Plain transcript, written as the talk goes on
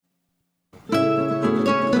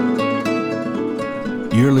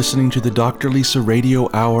You're listening to the Dr. Lisa Radio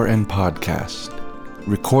Hour and Podcast,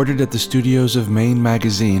 recorded at the studios of Maine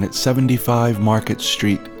Magazine at 75 Market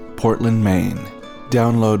Street, Portland, Maine.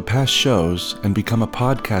 Download past shows and become a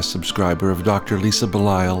podcast subscriber of Dr. Lisa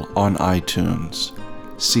Belisle on iTunes.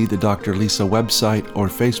 See the Dr. Lisa website or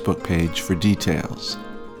Facebook page for details.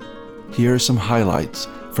 Here are some highlights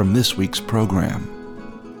from this week's program.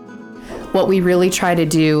 What we really try to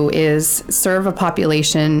do is serve a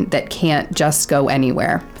population that can't just go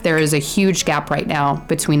anywhere. There is a huge gap right now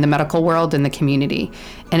between the medical world and the community.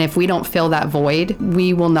 And if we don't fill that void,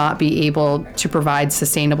 we will not be able to provide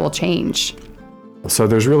sustainable change. So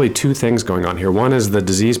there's really two things going on here. One is the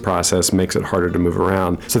disease process makes it harder to move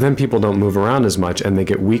around. So then people don't move around as much and they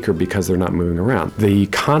get weaker because they're not moving around. The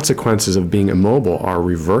consequences of being immobile are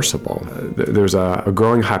reversible. There's a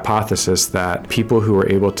growing hypothesis that people who are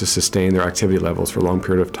able to sustain their activity levels for a long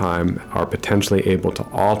period of time are potentially able to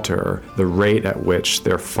alter the rate at which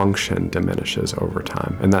their function diminishes over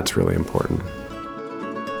time. And that's really important.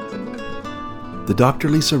 The Dr.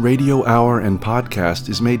 Lisa Radio Hour and Podcast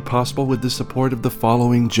is made possible with the support of the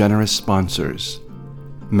following generous sponsors: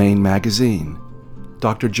 Maine Magazine,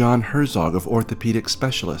 Dr. John Herzog of Orthopedic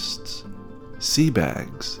Specialists,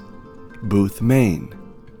 Seabags, Booth, Maine,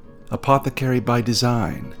 Apothecary by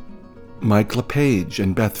Design, Mike LePage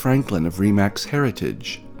and Beth Franklin of Remax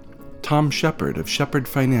Heritage, Tom Shepard of Shepard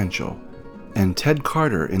Financial, and Ted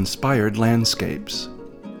Carter Inspired Landscapes.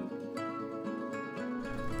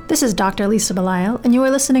 This is Dr. Lisa Belisle, and you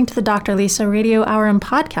are listening to the Dr. Lisa Radio Hour and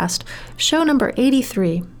Podcast, show number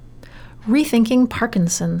 83, Rethinking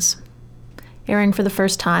Parkinson's, airing for the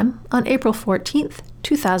first time on April 14th,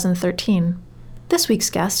 2013. This week's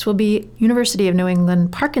guests will be University of New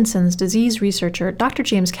England Parkinson's disease researcher Dr.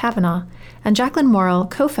 James Kavanagh and Jacqueline Morrill,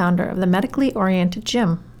 co-founder of the Medically Oriented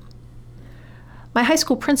Gym. My high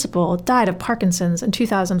school principal died of Parkinson's in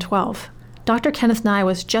 2012. Dr. Kenneth Nye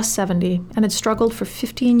was just 70 and had struggled for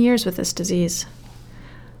 15 years with this disease.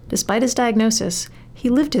 Despite his diagnosis, he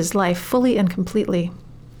lived his life fully and completely.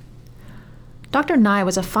 Dr. Nye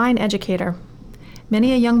was a fine educator.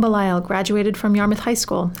 Many a young Belisle graduated from Yarmouth High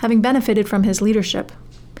School, having benefited from his leadership.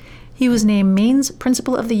 He was named Maine's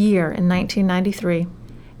Principal of the Year in 1993.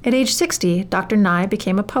 At age 60, Dr. Nye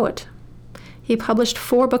became a poet. He published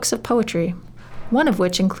 4 books of poetry, one of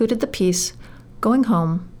which included the piece, Going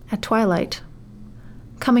Home at Twilight.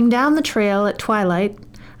 Coming down the trail at twilight,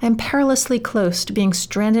 I am perilously close to being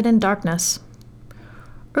stranded in darkness.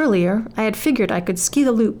 Earlier, I had figured I could ski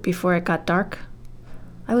the loop before it got dark.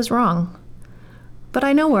 I was wrong. But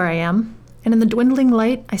I know where I am, and in the dwindling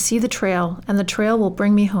light, I see the trail, and the trail will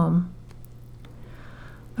bring me home.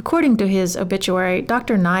 According to his obituary,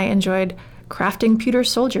 Dr. Nye enjoyed crafting pewter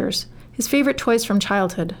soldiers, his favorite toys from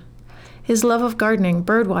childhood. His love of gardening,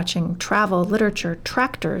 birdwatching, travel, literature,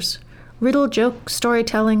 tractors, riddle, joke,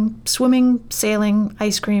 storytelling, swimming, sailing,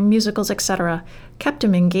 ice cream, musicals, etc., kept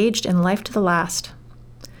him engaged in life to the last.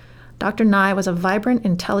 Dr. Nye was a vibrant,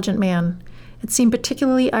 intelligent man. It seemed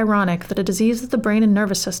particularly ironic that a disease of the brain and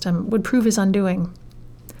nervous system would prove his undoing.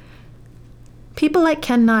 People like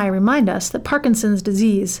Ken Nye remind us that Parkinson's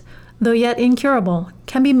disease, though yet incurable,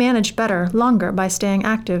 can be managed better, longer by staying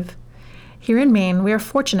active. Here in Maine, we are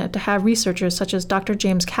fortunate to have researchers such as Dr.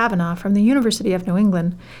 James Kavanagh from the University of New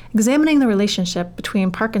England examining the relationship between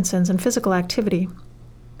Parkinson's and physical activity.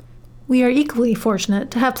 We are equally fortunate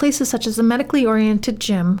to have places such as the Medically Oriented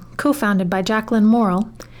Gym, co-founded by Jacqueline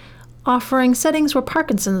Morrill, offering settings where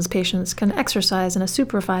Parkinson's patients can exercise in a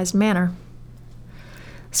supervised manner.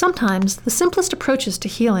 Sometimes, the simplest approaches to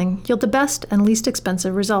healing yield the best and least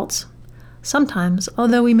expensive results. Sometimes,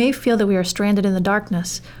 although we may feel that we are stranded in the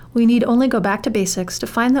darkness, we need only go back to basics to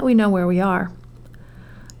find that we know where we are.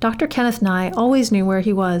 Dr. Kenneth Nye always knew where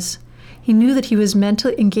he was. He knew that he was meant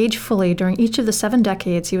to engage fully during each of the 7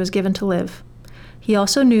 decades he was given to live. He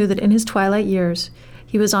also knew that in his twilight years,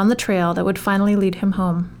 he was on the trail that would finally lead him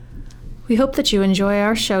home. We hope that you enjoy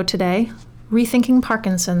our show today, Rethinking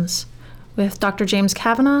Parkinson's, with Dr. James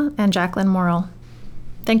Kavanagh and Jacqueline Morrill.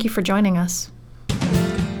 Thank you for joining us.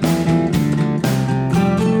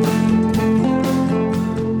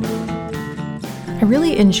 I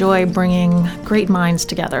really enjoy bringing great minds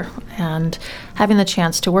together and having the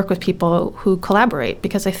chance to work with people who collaborate,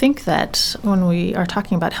 because I think that when we are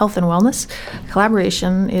talking about health and wellness,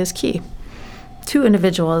 collaboration is key. 2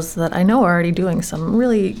 individuals that I know are already doing some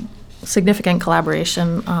really significant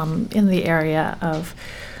collaboration in the area of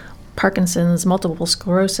Parkinson's, multiple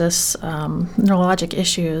sclerosis, neurologic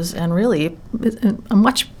issues, and really a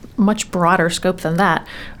much broader scope than that,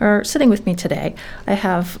 are sitting with me today. I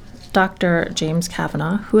have Dr. James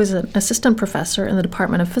Kavanagh, who is an assistant professor in the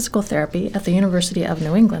Department of Physical Therapy at the University of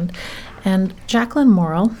New England, and Jacqueline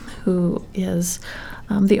Morrill, who is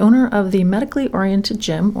the owner of the Medically Oriented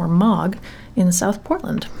Gym, or MOG, in South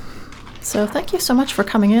Portland. So thank you so much for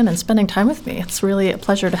coming in and spending time with me. It's really a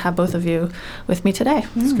pleasure to have both of you with me today.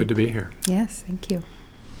 It's good to be here. Yes, thank you.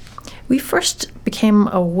 We first became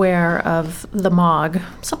aware of the MOG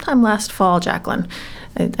sometime last fall, Jacqueline.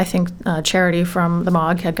 I think Charity from the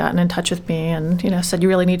MOG had gotten in touch with me and said, you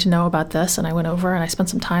really need to know about this. And I went over and I spent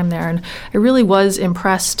some time there. And I really was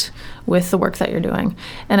impressed with the work that you're doing.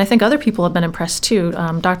 And I think other people have been impressed too.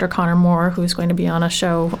 Dr. Connor Moore, who's going to be on a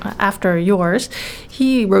show after yours,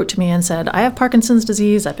 he wrote to me and said, I have Parkinson's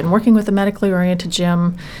disease. I've been working with the Medically Oriented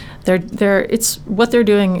Gym. What they're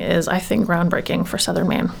doing is, I think, groundbreaking for Southern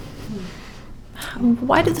Maine.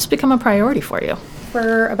 Why did this become a priority for you?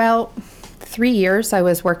 For about 3 years, I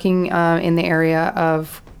was working in the area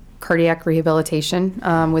of cardiac rehabilitation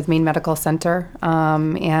with Maine Medical Center.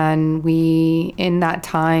 And we, in that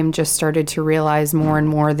time, just started to realize more and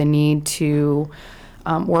more the need to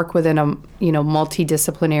work within a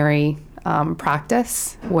multidisciplinary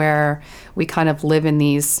practice where we kind of live in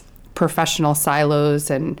these professional silos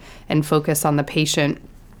and focus on the patient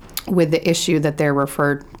with the issue that they're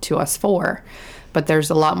referred to us for. But there's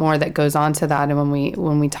a lot more that goes on to that. And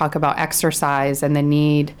when we talk about exercise and the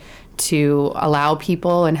need to allow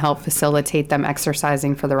people and help facilitate them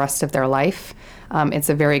exercising for the rest of their life, it's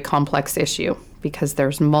a very complex issue because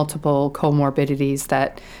there's multiple comorbidities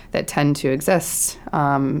that tend to exist,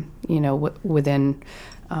 within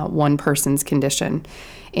one person's condition.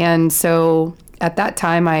 And so at that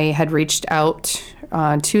time, I had reached out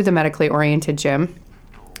to the Medically Oriented Gym.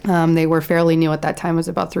 They were fairly new at that time. It was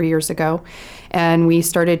about 3 years ago. And we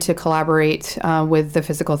started to collaborate with the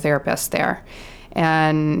physical therapist there.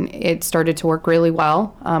 And it started to work really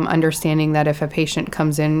well, understanding that if a patient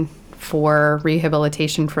comes in for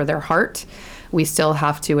rehabilitation for their heart, we still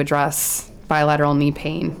have to address bilateral knee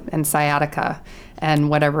pain and sciatica and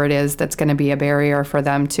whatever it is that's going to be a barrier for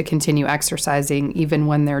them to continue exercising even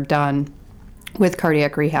when they're done with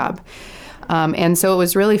cardiac rehab. And so it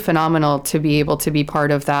was really phenomenal to be able to be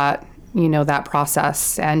part of that, that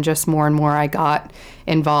process. And just more and more I got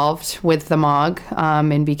involved with the MOG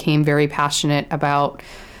and became very passionate about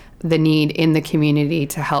the need in the community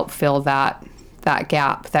to help fill that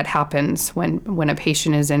gap that happens when a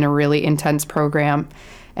patient is in a really intense program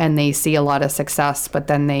and they see a lot of success, but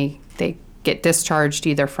then they get discharged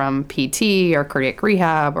either from PT or cardiac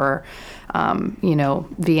rehab or,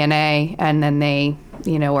 VNA, and then they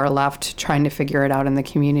are left trying to figure it out in the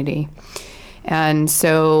community. And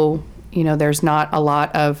so, there's not a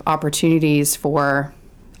lot of opportunities for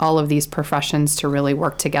all of these professions to really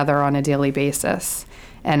work together on a daily basis.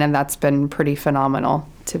 And that's been pretty phenomenal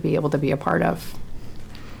to be able to be a part of.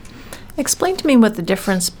 Explain to me what the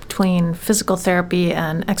difference between physical therapy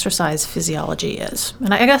and exercise physiology is.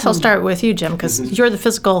 And I guess I'll start with you, Jim, because you're the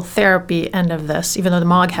physical therapy end of this, even though the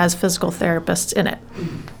MOG has physical therapists in it.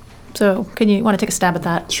 So want to take a stab at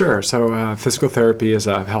that? Sure. So physical therapy is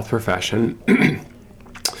a health profession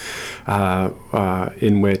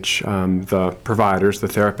in which the providers, the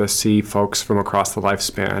therapists, see folks from across the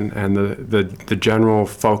lifespan, and the general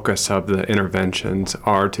focus of the interventions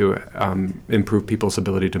are to improve people's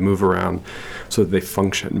ability to move around so that they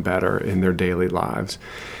function better in their daily lives.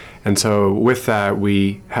 And so with that,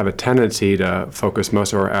 we have a tendency to focus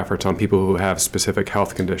most of our efforts on people who have specific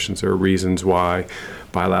health conditions or reasons why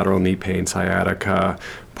bilateral knee pain, sciatica,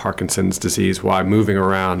 Parkinson's disease, why moving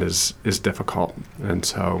around is difficult. And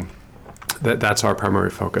so that's our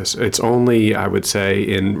primary focus. It's only, I would say,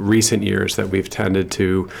 in recent years that we've tended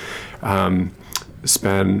to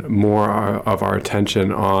spend more of our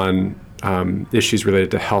attention on issues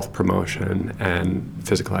related to health promotion and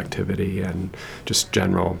physical activity and just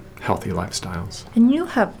general healthy lifestyles. And you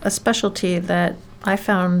have a specialty that I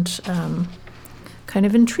found kind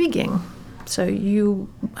of intriguing. So you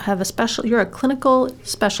have you're a clinical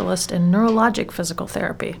specialist in neurologic physical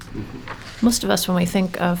therapy. Mm-hmm. Most of us, when we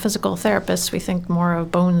think of physical therapists, we think more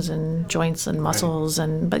of bones and joints and muscles,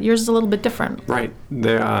 but yours is a little bit different. Right.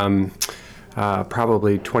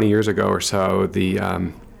 Probably 20 years ago or so, the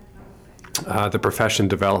profession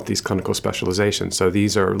developed these clinical specializations. So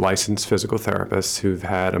these are licensed physical therapists who've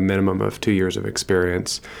had a minimum of 2 years of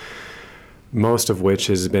experience, most of which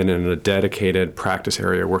has been in a dedicated practice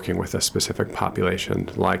area working with a specific population,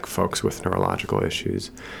 like folks with neurological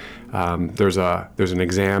issues. There's an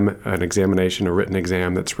examination, a written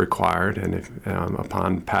exam that's required, and if,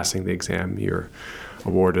 upon passing the exam, you're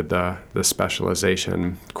awarded the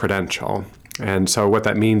specialization credential. And so what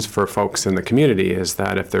that means for folks in the community is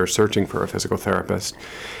that if they're searching for a physical therapist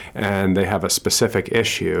and they have a specific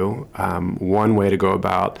issue, one way to go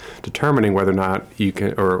about determining whether or not you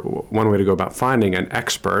can, or one way to go about finding an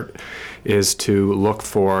expert is to look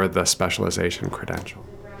for the specialization credential.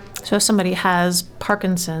 So if somebody has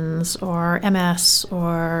Parkinson's or MS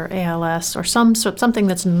or ALS or something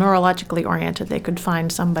that's neurologically oriented, they could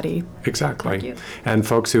find somebody. Exactly. Like you. And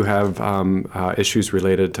folks who have issues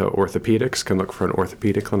related to orthopedics can look for an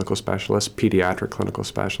orthopedic clinical specialist, pediatric clinical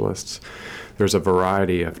specialists. There's a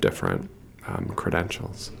variety of different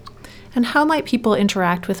credentials. And how might people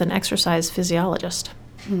interact with an exercise physiologist?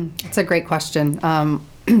 It's a great question.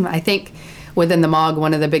 I think within the MOG,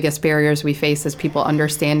 one of the biggest barriers we face is people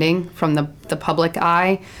understanding from the public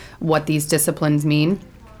eye what these disciplines mean.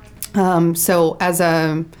 So as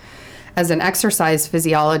an exercise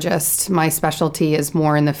physiologist, my specialty is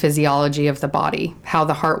more in the physiology of the body, how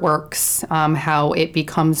the heart works, how it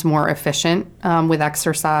becomes more efficient with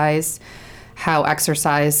exercise, how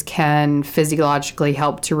exercise can physiologically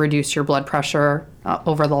help to reduce your blood pressure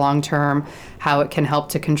over the long term, how it can help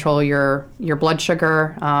to control your blood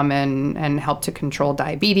sugar and help to control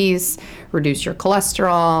diabetes, reduce your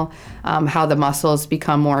cholesterol, how the muscles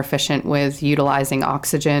become more efficient with utilizing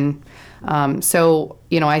oxygen. So,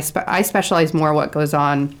 I specialize more what goes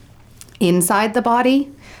on inside the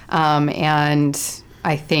body. And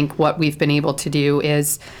I think what we've been able to do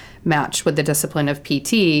is match with the discipline of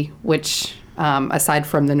PT, which aside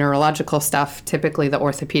from the neurological stuff, typically the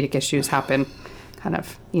orthopedic issues happen kind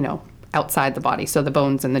of, outside the body, so the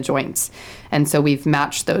bones and the joints. And so we've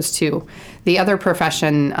matched those two. The other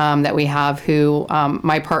profession that we have who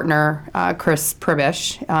my partner, Chris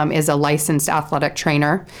Pribish, is a licensed athletic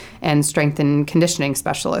trainer and strength and conditioning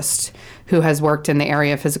specialist who has worked in the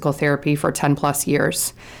area of physical therapy for 10 plus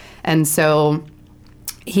years. And so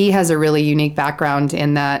he has a really unique background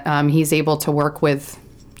in that he's able to work with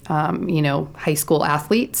high school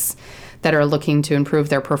athletes that are looking to improve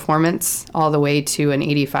their performance all the way to an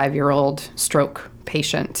 85-year-old stroke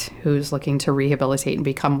patient who's looking to rehabilitate and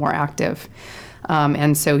become more active.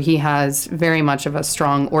 And so he has very much of a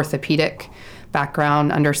strong orthopedic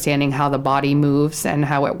background, understanding how the body moves and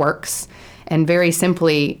how it works. And very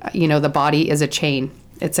simply, the body is a chain.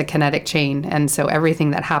 It's a kinetic chain. And so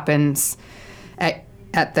everything that happens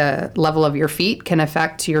at the level of your feet can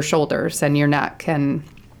affect your shoulders and your neck and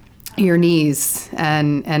your knees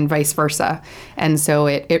and vice versa. And so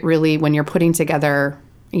it really, when you're putting together,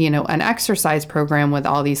 an exercise program with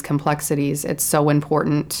all these complexities, it's so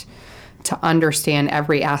important to understand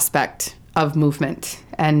every aspect of movement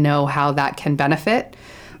and know how that can benefit,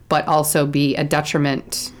 but also be a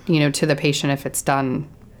detriment, to the patient if it's done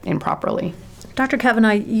improperly. Dr.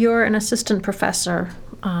 Kavanagh, you're an assistant professor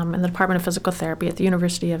in the Department of Physical Therapy at the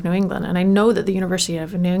University of New England. And I know that the University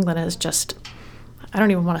of New England is just, I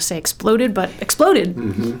don't even want to say exploded, but exploded,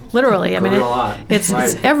 literally. I mean, it's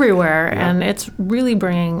everywhere, and it's really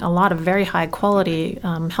bringing a lot of very high quality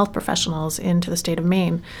health professionals into the state of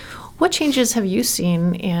Maine. What changes have you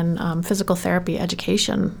seen in physical therapy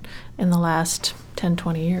education in the last 10,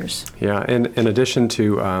 20 years? Yeah, in addition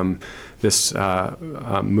to this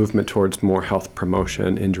movement towards more health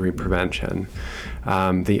promotion, injury prevention,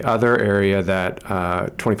 the other area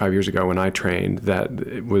that 25 years ago when I trained that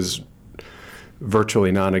it was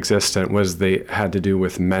virtually non-existent had to do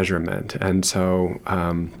with measurement. And so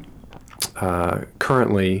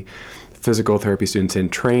currently, physical therapy students in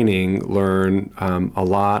training learn a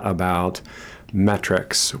lot about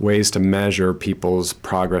metrics, ways to measure people's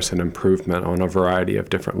progress and improvement on a variety of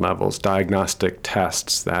different levels, diagnostic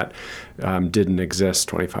tests that didn't exist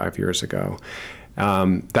 25 years ago.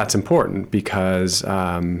 That's important because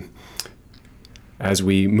as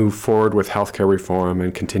we move forward with healthcare reform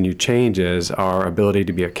and continued changes, our ability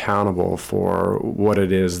to be accountable for what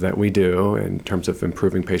it is that we do in terms of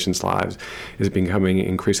improving patients' lives is becoming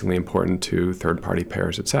increasingly important to third-party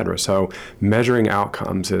payers, et cetera. So measuring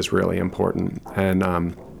outcomes is really important. And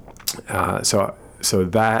so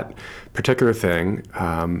that particular thing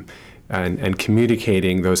and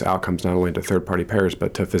communicating those outcomes not only to third-party payers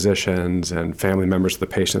but to physicians and family members of the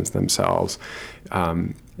patients themselves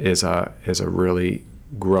is a really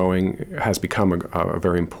has become a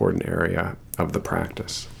very important area of the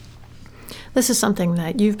practice. This is something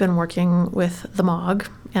that you've been working with the MOG,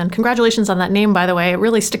 and congratulations on that name, by the way. It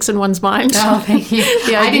really sticks in one's mind. Oh, thank you.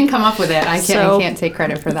 I didn't come up with it. I can't take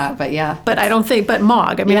credit for that, but yeah. But I don't think, but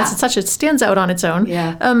MOG, I mean, it stands out on its own.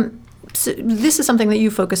 Yeah. So this is something that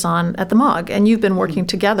you focus on at the MOG, and you've been working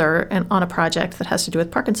together on a project that has to do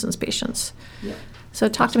with Parkinson's patients. Yeah. So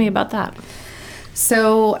talk to me about that.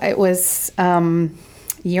 So it was,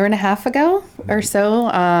 year and a half ago or so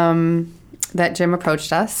that Jim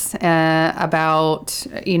approached us about,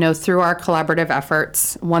 through our collaborative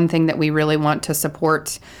efforts, one thing that we really want to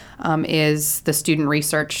support is the student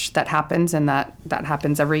research that happens, and that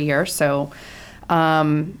happens every year. So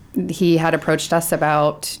he had approached us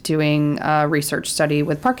about doing a research study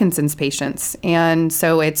with Parkinson's patients. And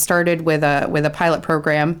so it started with a pilot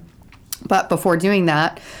program. But before doing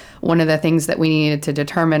that, one of the things that we needed to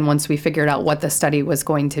determine once we figured out what the study was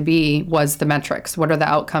going to be was the metrics. What are the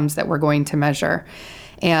outcomes that we're going to measure?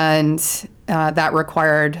 And that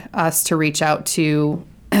required us to reach out to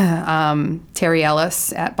Terry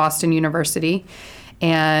Ellis at Boston University,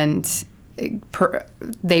 and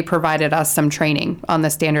they provided us some training on the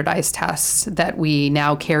standardized tests that we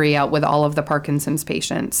now carry out with all of the Parkinson's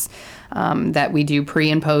patients, that we do pre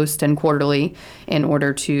and post and quarterly in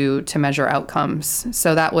order to measure outcomes.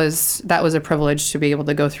 So that was a privilege to be able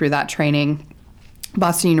to go through that training.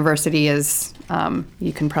 Boston University is,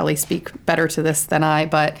 you can probably speak better to this than I,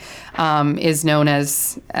 but is known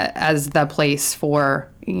as the place for,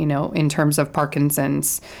 in terms of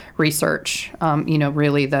Parkinson's research,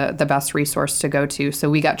 really the best resource to go to. So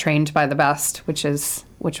we got trained by the best, which was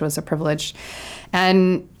a privilege.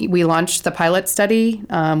 And we launched the pilot study.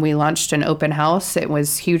 We launched an open house. It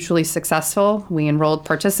was hugely successful. We enrolled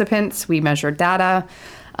participants. We measured data.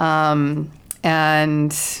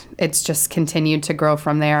 And it's just continued to grow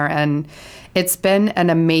from there. And it's been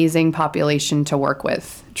an amazing population to work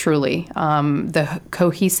with, truly. The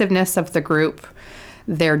cohesiveness of the group,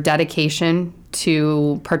 their dedication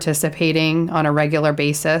to participating on a regular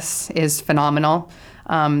basis is phenomenal.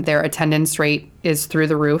 Their attendance rate is through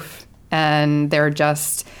the roof, and they're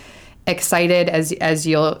just excited, as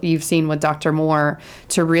you've seen with Dr. Moore,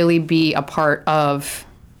 to really be a part of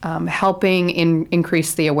helping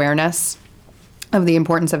increase the awareness of the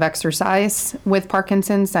importance of exercise with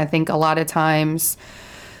Parkinson's. I think a lot of times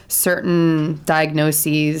certain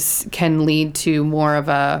diagnoses can lead to more of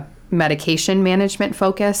a medication management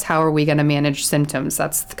focus. How are we going to manage symptoms?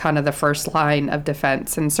 That's kind of the first line of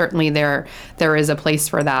defense. And certainly there is a place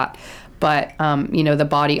for that. But, the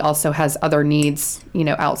body also has other needs,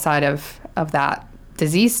 outside of that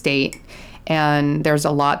disease state. And there's a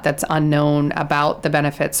lot that's unknown about the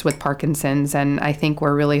benefits with Parkinson's. And I think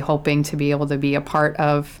we're really hoping to be able to be a part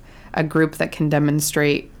of a group that can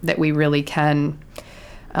demonstrate that we really can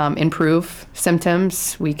improve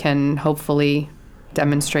symptoms. We can hopefully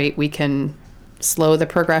demonstrate we can slow the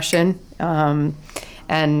progression and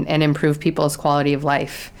improve people's quality of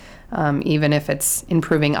life, even if it's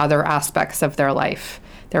improving other aspects of their life,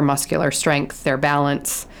 their muscular strength, their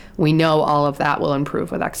balance. We know all of that will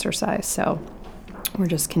improve with exercise, so we're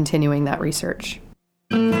just continuing that research.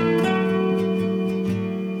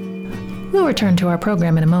 We'll return to our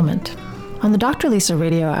program in a moment. On the Dr. Lisa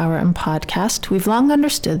Radio Hour and podcast, we've long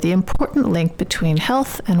understood the important link between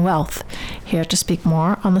health and wealth. Here to speak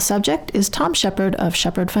more on the subject is Tom Shepard of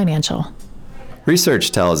Shepard Financial.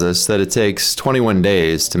 Research tells us that it takes 21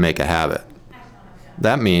 days to make a habit.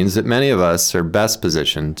 That means that many of us are best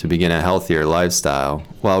positioned to begin a healthier lifestyle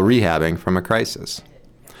while rehabbing from a crisis.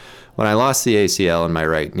 When I lost the ACL in my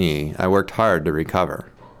right knee, I worked hard to recover.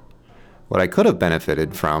 What I could have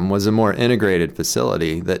benefited from was a more integrated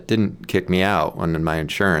facility that didn't kick me out when my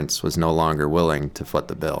insurance was no longer willing to foot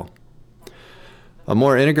the bill. A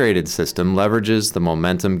more integrated system leverages the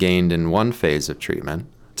momentum gained in one phase of treatment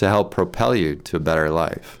to help propel you to a better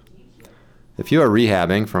life. If you are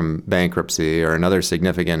rehabbing from bankruptcy or another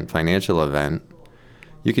significant financial event,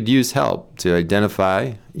 you could use help to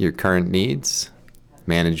identify your current needs,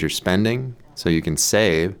 manage your spending so you can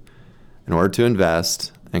save in order to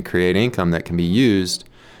invest and create income that can be used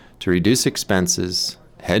to reduce expenses,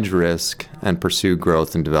 hedge risk, and pursue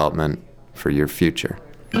growth and development for your future.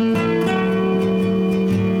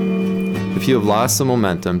 If you have lost the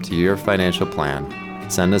momentum to your financial plan,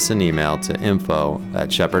 send us an email to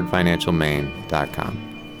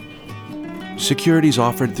info@shepherdfinancialmaine.com. Securities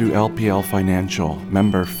offered through LPL Financial,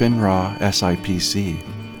 member FINRA SIPC.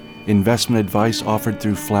 Investment advice offered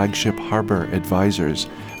through Flagship Harbor Advisors,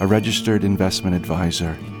 a registered investment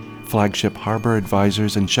advisor. Flagship Harbor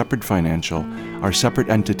Advisors and Shepherd Financial are separate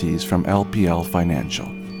entities from LPL Financial.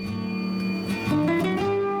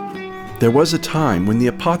 There was a time when the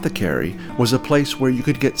apothecary was a place where you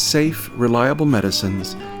could get safe, reliable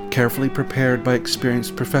medicines, carefully prepared by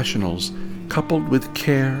experienced professionals, coupled with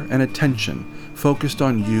care and attention focused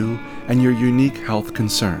on you and your unique health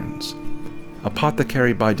concerns.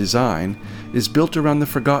 Apothecary by Design is built around the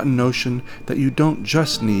forgotten notion that you don't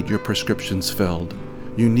just need your prescriptions filled.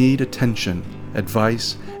 You need attention,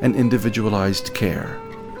 advice, and individualized care.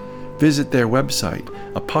 visit their website,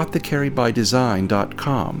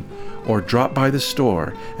 apothecarybydesign.com, or drop by the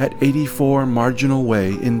store at 84 Marginal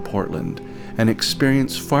Way in Portland and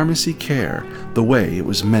experience pharmacy care the way it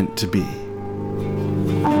was meant to be.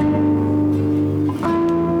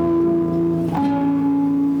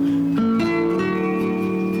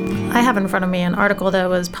 I have in front of me an article that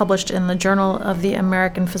was published in the Journal of the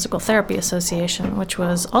American Physical Therapy Association, which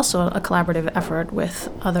was also a collaborative effort with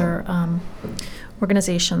other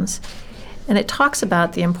organizations. And it talks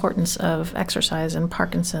about the importance of exercise in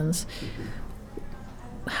Parkinson's.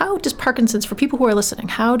 How does Parkinson's, for people who are listening,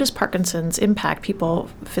 how does Parkinson's impact people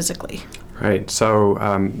physically? Right. So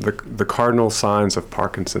the cardinal signs of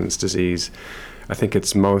Parkinson's disease, I think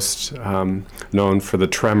it's most known for the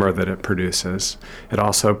tremor that it produces. It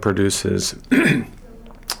also produces,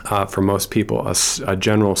 for most people, a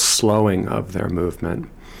general slowing of their movement.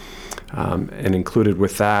 And included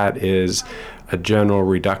with that is a general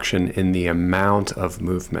reduction in the amount of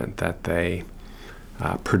movement that they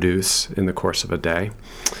produce in the course of a day.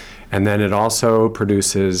 And then it also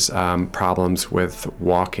produces problems with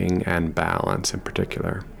walking and balance in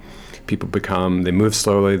particular. People they move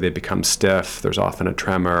slowly, they become stiff, there's often a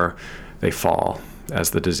tremor, they fall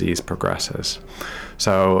as the disease progresses.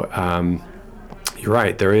 So you're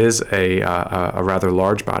right, there is a rather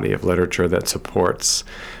large body of literature that supports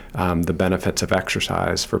the benefits of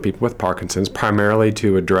exercise for people with Parkinson's, primarily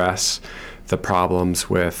to address the problems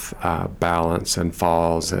with balance and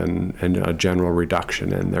falls and a general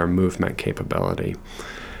reduction in their movement capability.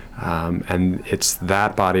 And it's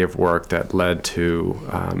that body of work that led to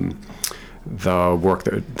the work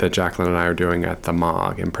that Jacqueline and I are doing at the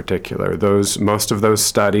MOG in particular. Most of those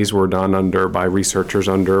studies were done by researchers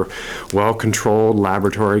under well-controlled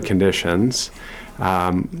laboratory conditions,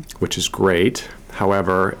 which is great.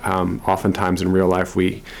 However, oftentimes in real life,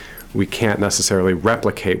 we can't necessarily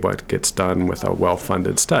replicate what gets done with a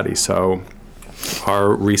well-funded study. So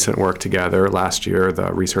our recent work together last year,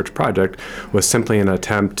 the research project, was simply an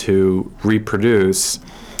attempt to reproduce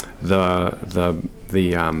the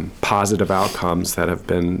positive outcomes that have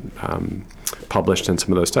been published in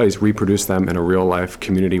some of those studies, reproduce them in a real-life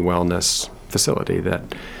community wellness facility that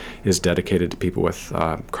is dedicated to people with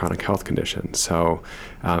chronic health conditions. So,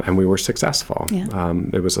 and we were successful. Yeah.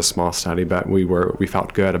 It was a small study, but we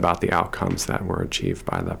felt good about the outcomes that were achieved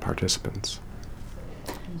by the participants.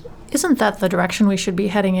 Isn't that the direction we should be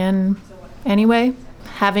heading in anyway?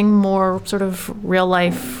 Having more sort of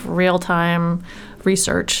real-life, real-time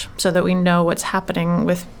research so that we know what's happening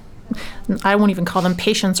with, I won't even call them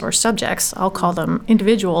patients or subjects, I'll call them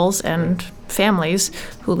individuals and families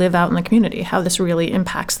who live out in the community, how this really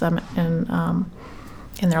impacts them in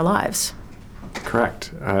their lives.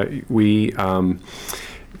 Correct. I was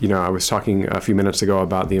talking a few minutes ago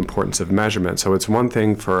about the importance of measurement. So it's one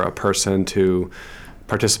thing for a person to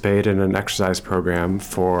participate in an exercise program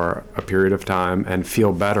for a period of time and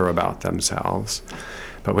feel better about themselves.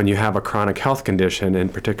 But when you have a chronic health condition, in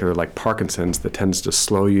particular like Parkinson's, that tends to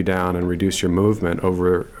slow you down and reduce your movement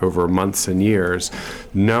over months and years,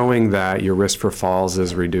 knowing that your risk for falls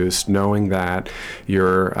is reduced, knowing that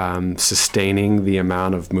you're sustaining the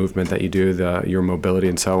amount of movement that you do, your mobility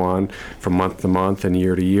and so on, from month to month and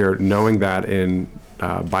year to year, knowing that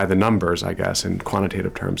by the numbers, I guess, in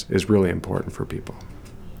quantitative terms, is really important for people.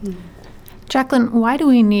 Jacqueline, why do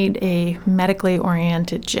we need a medically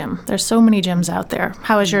oriented gym? There's so many gyms out there.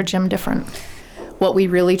 How is your gym different? What we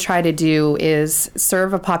really try to do is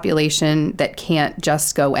serve a population that can't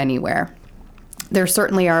just go anywhere. There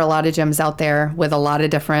certainly are a lot of gyms out there with a lot of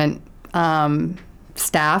different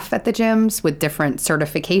staff at the gyms with different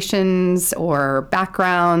certifications or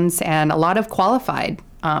backgrounds and a lot of qualified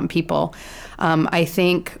people. I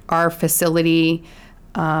think our facility,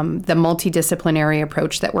 the multidisciplinary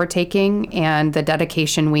approach that we're taking and the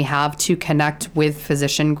dedication we have to connect with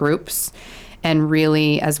physician groups and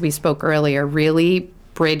really, as we spoke earlier, really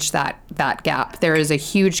bridge that gap. There is a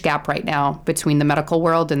huge gap right now between the medical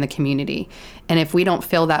world and the community. And if we don't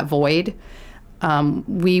fill that void,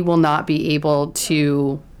 we will not be able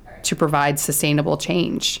to provide sustainable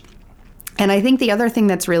change. And I think the other thing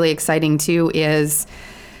that's really exciting too is,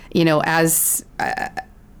 as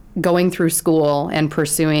going through school and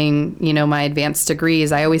pursuing, my advanced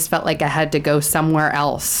degrees, I always felt like I had to go somewhere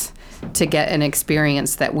else to get an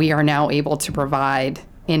experience that we are now able to provide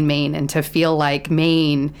in Maine, and to feel like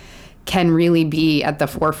Maine can really be at the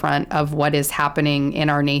forefront of what is happening in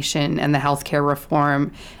our nation and the healthcare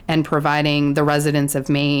reform, and providing the residents of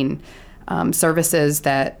Maine services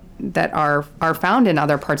that are found in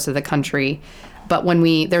other parts of the country. But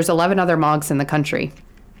there's 11 other MOGs in the country.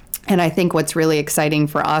 And I think what's really exciting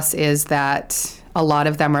for us is that a lot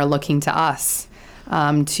of them are looking to us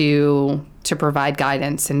to provide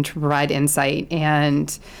guidance and to provide insight.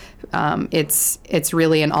 And it's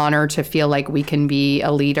really an honor to feel like we can be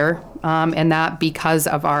a leader in that because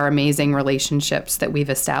of our amazing relationships that we've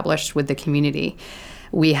established with the community.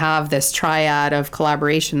 We have this triad of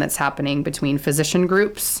collaboration that's happening between physician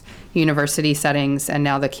groups, university settings, and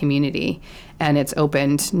now the community. And it's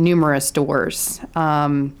opened numerous doors.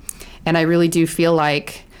 And I really do feel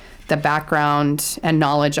like the background and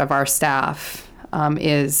knowledge of our staff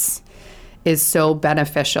is so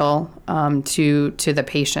beneficial to the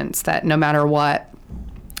patients that no matter what,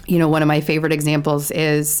 one of my favorite examples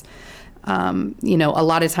is, a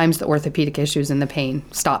lot of times the orthopedic issues and the pain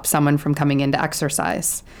stop someone from coming in to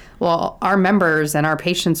exercise. Well, our members and our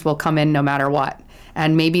patients will come in no matter what.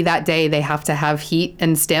 And maybe that day they have to have heat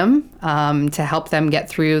and stim to help them get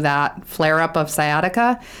through that flare-up of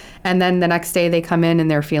sciatica. And then the next day they come in and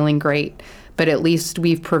they're feeling great. But at least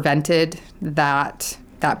we've prevented that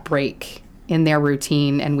break in their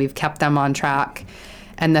routine, and we've kept them on track.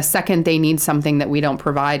 And the second they need something that we don't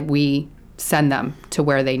provide, we send them to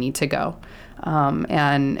where they need to go,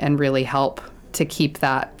 and really help to keep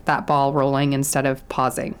that ball rolling instead of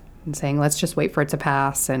pausing and saying, let's just wait for it to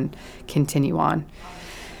pass and continue on.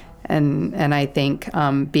 And I think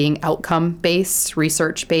being outcome-based,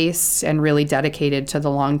 research-based, and really dedicated to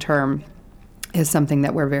the long term is something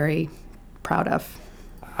that we're very proud of.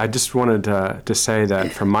 I just wanted to say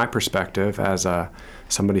that from my perspective as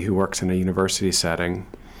somebody who works in a university setting,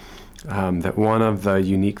 that one of the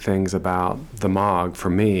unique things about the MOG for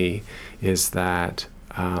me is that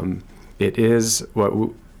it is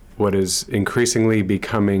what is increasingly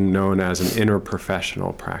becoming known as an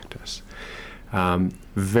interprofessional practice.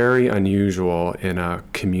 Very unusual in a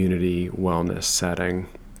community wellness setting.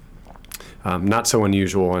 Not so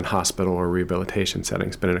unusual in hospital or rehabilitation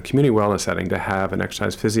settings, but in a community wellness setting to have an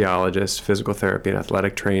exercise physiologist, physical therapy, and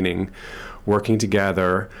athletic training working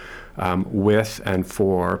together with and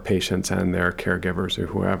for patients and their caregivers or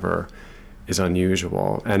whoever is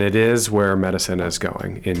unusual. And it is where medicine is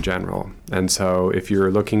going in general. And so if you're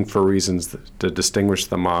looking for reasons to distinguish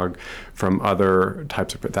the MOG from other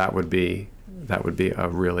types of, that would be a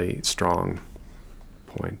really strong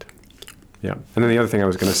point. Yeah. And then the other thing I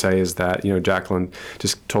was going to say is that, Jacqueline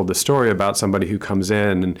just told the story about somebody who comes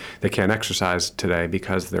in and they can't exercise today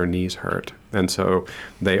because their knees hurt. And so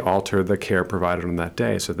they alter the care provided on that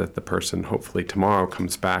day so that the person hopefully tomorrow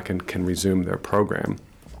comes back and can resume their program.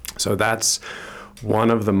 So that's one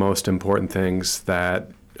of the most important things that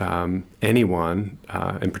anyone,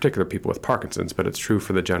 in particular people with Parkinson's, but it's true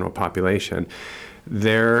for the general population,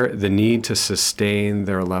 the need to sustain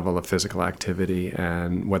their level of physical activity,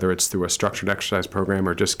 and whether it's through a structured exercise program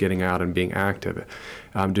or just getting out and being active,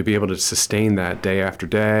 to be able to sustain that day after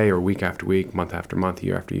day or week after week, month after month,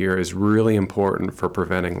 year after year is really important for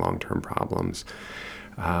preventing long-term problems.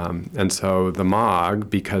 And so the MOG,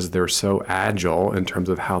 because they're so agile in terms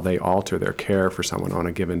of how they alter their care for someone on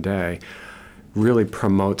a given day, really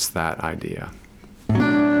promotes that idea.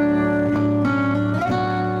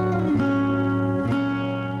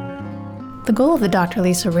 The goal of the Dr.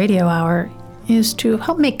 Lisa Radio Hour is to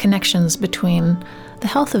help make connections between the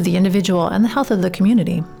health of the individual and the health of the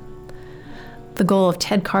community. The goal of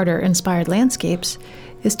Ted Carter Inspired Landscapes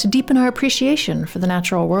is to deepen our appreciation for the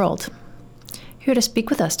natural world. Here to speak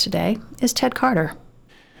with us today is Ted Carter.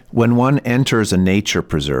 When one enters a nature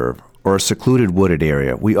preserve or a secluded wooded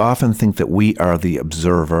area, we often think that we are the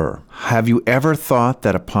observer. Have you ever thought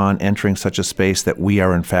that upon entering such a space that we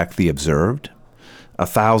are in fact the observed?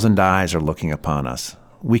 1,000 eyes are looking upon us.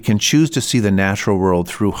 We can choose to see the natural world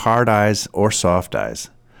through hard eyes or soft eyes.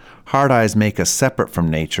 Hard eyes make us separate from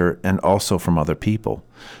nature and also from other people.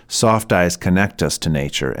 Soft eyes connect us to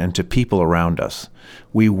nature and to people around us.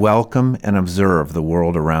 We welcome and observe the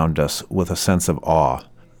world around us with a sense of awe.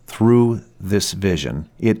 Through this vision,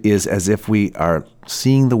 it is as if we are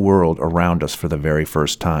seeing the world around us for the very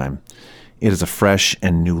first time. It is a fresh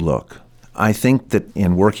and new look. I think that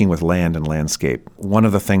in working with land and landscape, one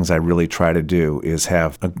of the things I really try to do is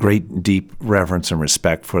have a great deep reverence and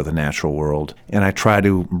respect for the natural world. And I try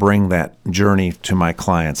to bring that journey to my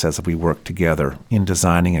clients as we work together in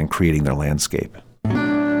designing and creating their landscape.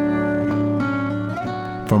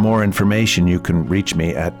 For more information, you can reach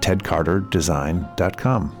me at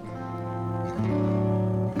tedcarterdesign.com.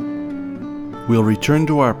 We'll return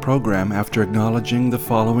to our program after acknowledging the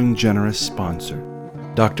following generous sponsor.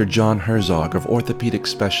 Dr. John Herzog of Orthopedic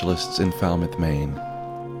Specialists in Falmouth, Maine.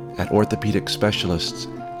 At Orthopedic Specialists,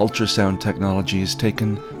 ultrasound technology is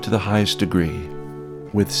taken to the highest degree.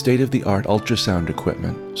 With state-of-the-art ultrasound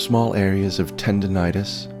equipment, small areas of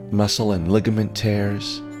tendinitis, muscle and ligament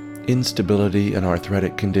tears, instability, and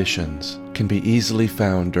arthritic conditions can be easily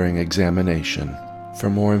found during examination. For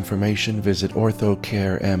more information, visit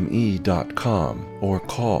orthocareme.com or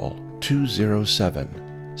call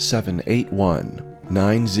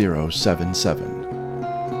 207-781-9077.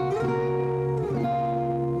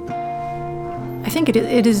 I think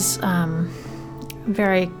it is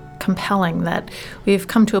very compelling that we've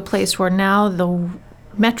come to a place where now the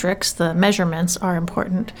metrics, the measurements, are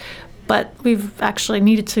important, but we've actually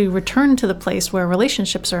needed to return to the place where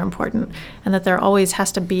relationships are important, and that there always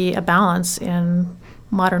has to be a balance in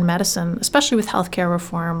modern medicine, especially with healthcare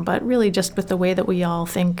reform, but really just with the way that we all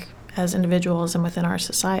think as individuals and within our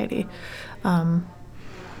society.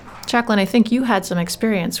 Jacqueline, I think you had some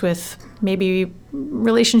experience with maybe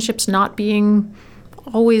relationships not being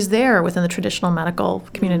always there within the traditional medical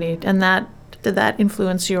community, and did that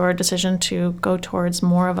influence your decision to go towards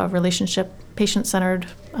more of a relationship, patient-centered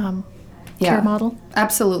care model?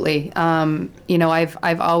 Absolutely.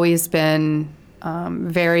 I've always been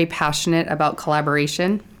very passionate about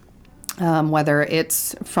collaboration, whether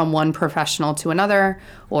it's from one professional to another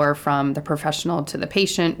or from the professional to the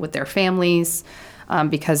patient with their families,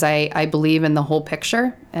 because I believe in the whole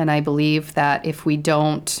picture, and I believe that if we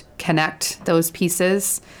don't connect those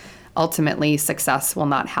pieces, ultimately success will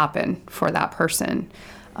not happen for that person.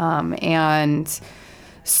 And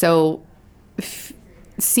so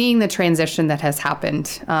seeing the transition that has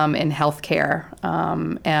happened in healthcare,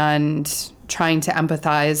 and trying to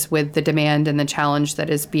empathize with the demand and the challenge that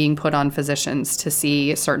is being put on physicians to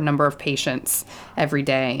see a certain number of patients every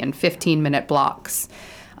day in 15-minute blocks.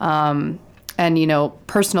 And,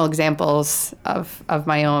 personal examples of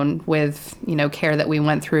my own with, care that we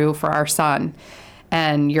went through for our son,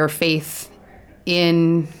 and your faith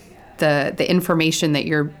in the information that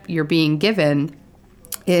you're being given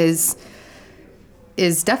is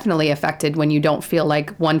definitely affected when you don't feel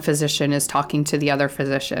like one physician is talking to the other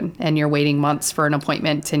physician, and you're waiting months for an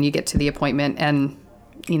appointment, and you get to the appointment and,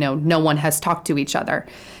 no one has talked to each other.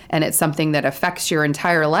 And it's something that affects your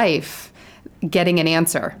entire life, getting an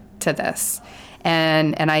answer to this.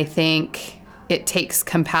 And I think it takes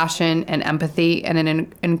compassion and empathy and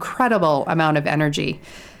an incredible amount of energy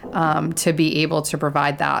to be able to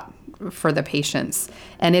provide that for the patients.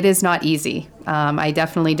 And it is not easy. I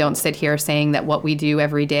definitely don't sit here saying that what we do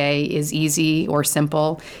every day is easy or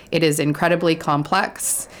simple. It is incredibly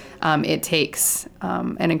complex. It takes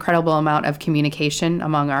an incredible amount of communication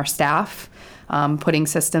among our staff, putting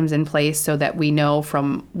systems in place so that we know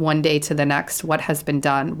from one day to the next what has been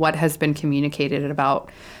done, what has been communicated about,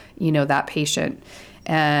 that patient,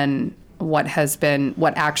 and what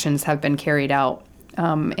actions have been carried out.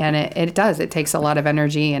 And it takes a lot of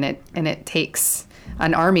energy, and it takes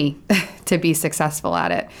an army to be successful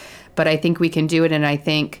at it. But I think we can do it, and I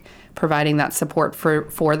think providing that support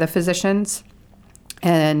for the physicians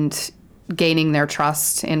and gaining their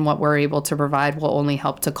trust in what we're able to provide will only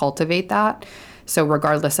help to cultivate that. So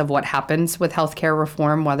regardless of what happens with healthcare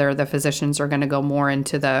reform, whether the physicians are going to go more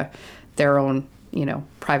into their own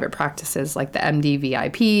private practices like the MD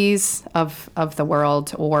VIPs of the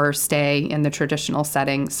world, or stay in the traditional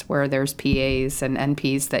settings where there's PAs and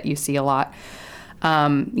NPs that you see a lot,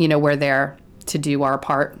 we're there to do our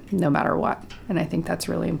part no matter what. And I think that's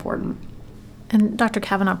really important. And Dr.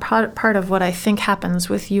 Cavanaugh, part of what I think happens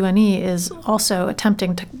with UNE is also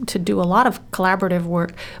attempting to do a lot of collaborative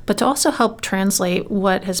work, but to also help translate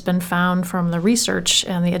what has been found from the research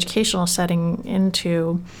and the educational setting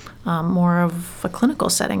into more of a clinical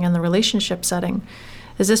setting and the relationship setting.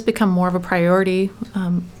 Has this become more of a priority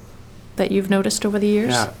that you've noticed over the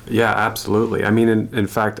years? Yeah, absolutely. I mean, in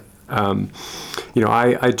fact,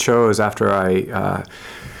 I chose, after I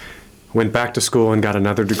went back to school and got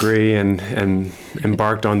another degree and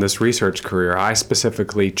embarked on this research career, I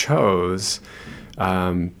specifically chose,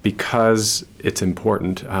 because it's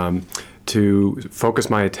important, to focus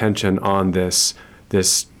my attention on this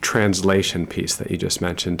translation piece that you just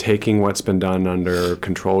mentioned, taking what's been done under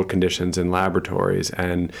controlled conditions in laboratories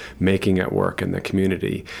and making it work in the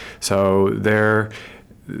community. So there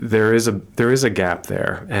is a gap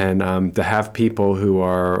there, and to have people who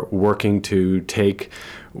are working to take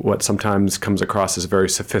what sometimes comes across as very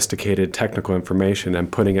sophisticated technical information and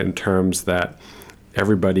putting it in terms that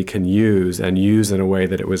everybody can use, and use in a way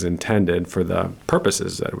that it was intended for the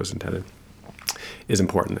purposes that it was intended, is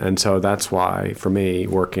important. And so that's why, for me,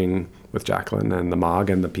 working with Jacqueline and the MOG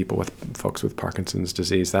and the folks with Parkinson's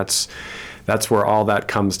disease, that's where all that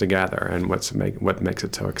comes together, and what makes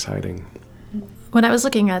it so exciting. When I was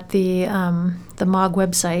looking at the MOG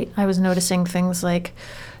website, I was noticing things like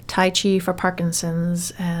Tai Chi for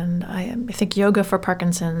Parkinson's, and I think yoga for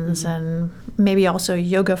Parkinson's, and maybe also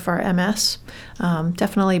yoga for MS.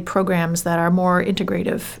 Definitely programs that are more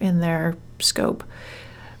integrative in their scope.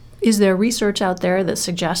 Is there research out there that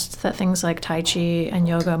suggests that things like Tai Chi and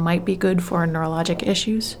yoga might be good for neurologic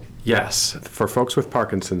issues? Yes. For folks with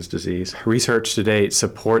Parkinson's disease, research to date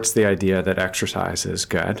supports the idea that exercise is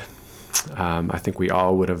good. I think we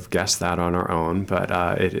all would have guessed that on our own, but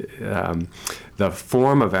the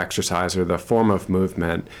form of exercise or the form of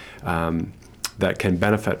movement that can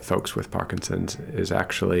benefit folks with Parkinson's is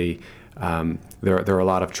actually there are a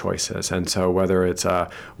lot of choices. And so whether it's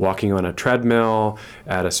walking on a treadmill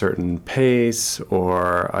at a certain pace,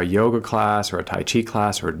 or a yoga class, or a Tai Chi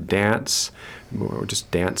class, or dance, or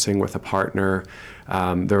just dancing with a partner,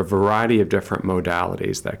 there are a variety of different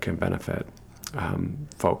modalities that can benefit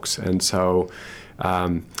folks. And so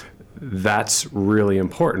that's really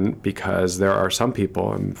important, because there are some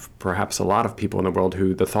people, and perhaps a lot of people in the world,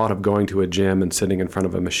 who the thought of going to a gym and sitting in front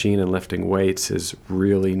of a machine and lifting weights is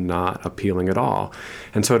really not appealing at all.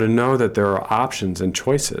 And so to know that there are options and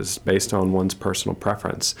choices based on one's personal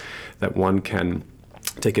preference that one can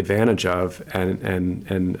take advantage of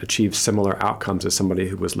and achieve similar outcomes as somebody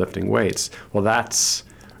who was lifting weights, well, that's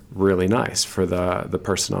really nice for the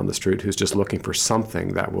person on the street who's just looking for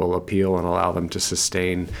something that will appeal and allow them to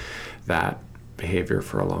sustain that behavior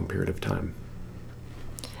for a long period of time.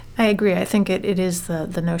 I agree. I think it is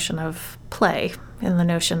the notion of play, and the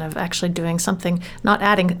notion of actually doing something, not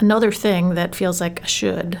adding another thing that feels like a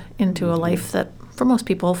should into a life that for most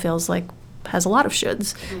people feels like has a lot of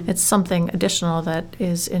shoulds. It's something additional that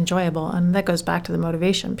is enjoyable, and that goes back to the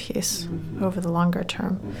motivation piece over the longer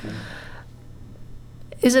term.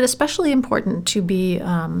 Is it especially important to be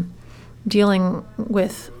dealing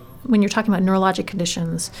with, when you're talking about neurologic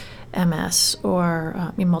conditions, MS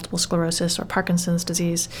or multiple sclerosis or Parkinson's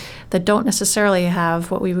disease, that don't necessarily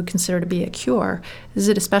have what we would consider to be a cure? Is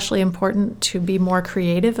it especially important to be more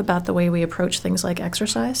creative about the way we approach things like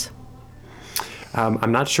exercise?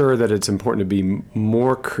 I'm not sure that it's important to be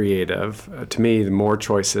more creative. To me, the more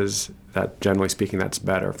choices, that generally speaking, that's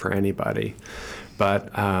better for anybody.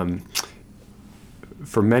 But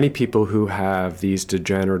for many people who have these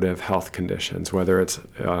degenerative health conditions, whether it's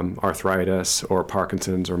arthritis or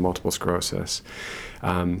Parkinson's or multiple sclerosis,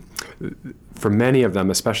 for many of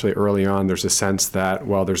them, especially early on, there's a sense that,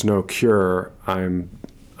 well, there's no cure, I'm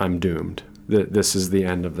doomed. This is the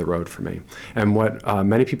end of the road for me. And what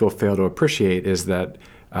many people fail to appreciate is that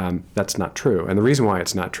that's not true. And the reason why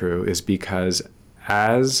it's not true is because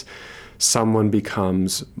as someone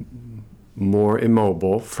becomes more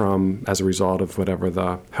immobile as a result of whatever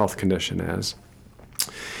the health condition is,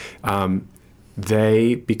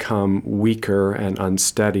 they become weaker and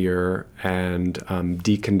unsteadier and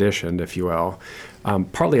deconditioned, if you will,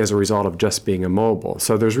 partly as a result of just being immobile.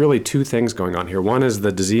 So there's really two things going on here. One is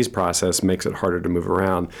the disease process makes it harder to move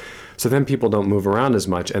around. So then people don't move around as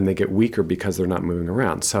much, and they get weaker because they're not moving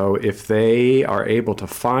around. So if they are able to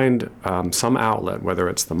find some outlet, whether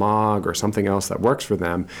it's the MOG or something else that works for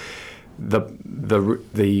them,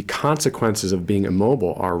 the consequences of being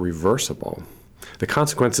immobile are reversible. The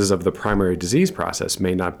consequences of the primary disease process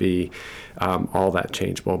may not be all that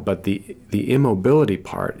changeable, but the immobility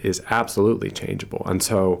part is absolutely changeable. And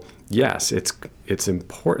so, yes, it's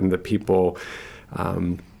important that people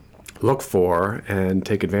look for and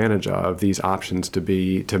take advantage of these options to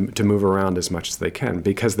move around as much as they can,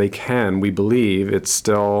 because they can. We believe it's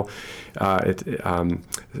still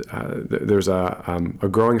there's a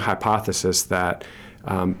growing hypothesis that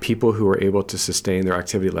people who are able to sustain their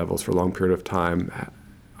activity levels for a long period of time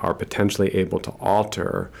are potentially able to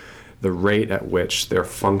alter the rate at which their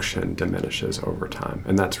function diminishes over time,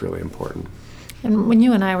 and that's really important. And when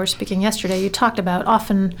you and I were speaking yesterday, you talked about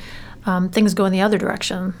often things go in the other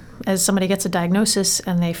direction. As somebody gets a diagnosis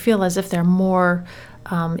and they feel as if they're more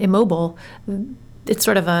immobile, it's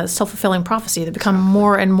sort of a self-fulfilling prophecy. They become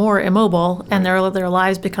more and more immobile, and their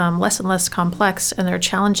lives become less and less complex, and they're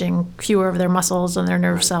challenging fewer of their muscles and their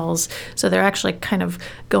nerve cells. So they're actually kind of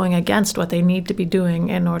going against what they need to be doing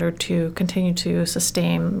in order to continue to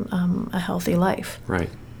sustain a healthy life. Right.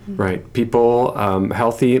 Right. People,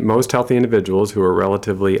 most healthy individuals who are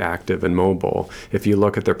relatively active and mobile, if you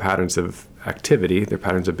look at their patterns of activity, their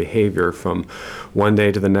patterns of behavior from one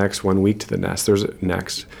day to the next, 1 week to the next,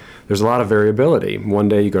 there's a lot of variability. One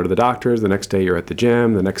day you go to the doctor's, the next day you're at the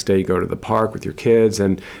gym, the next day you go to the park with your kids,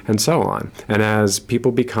 and so on. And as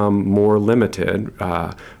people become more limited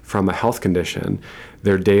from a health condition,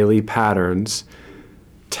 their daily patterns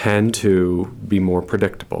tend to be more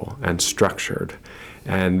predictable and structured.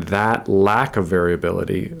 And that lack of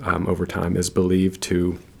variability over time is believed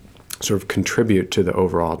to sort of contribute to the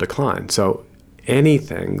overall decline. So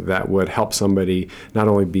anything that would help somebody not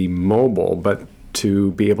only be mobile, but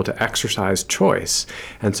to be able to exercise choice,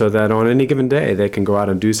 and so that on any given day they can go out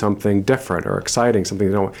and do something different or exciting, something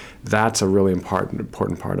they don't. That's a really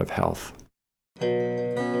important part of health.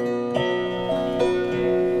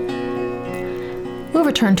 We'll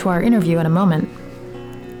return to our interview in a moment.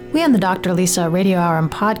 We on the Dr. Lisa Radio Hour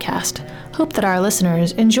and podcast hope that our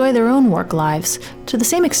listeners enjoy their own work lives to the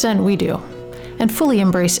same extent we do, and fully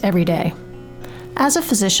embrace every day. As a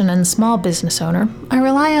physician and small business owner, I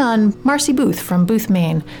rely on Marcy Booth from Booth,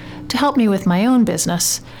 Maine, to help me with my own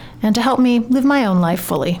business and to help me live my own life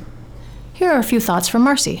fully. Here are a few thoughts from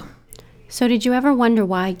Marcy. So did you ever wonder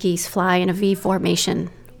why geese fly in a V formation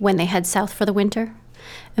when they head south for the winter?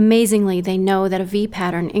 Amazingly, they know that a V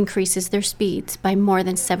pattern increases their speeds by more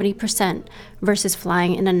than 70% versus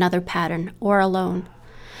flying in another pattern or alone.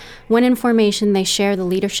 When in formation, they share the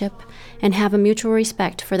leadership and have a mutual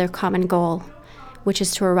respect for their common goal, which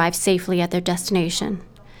is to arrive safely at their destination.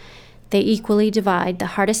 They equally divide the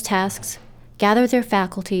hardest tasks, gather their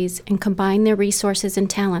faculties, and combine their resources and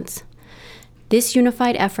talents. This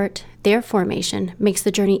unified effort, their formation, makes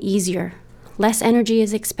the journey easier. Less energy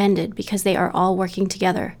is expended because they are all working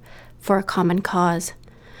together for a common cause.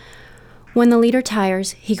 When the leader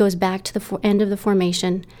tires, he goes back to the end of the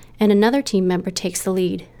formation, and another team member takes the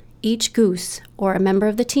lead. Each goose, or a member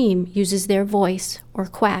of the team, uses their voice, or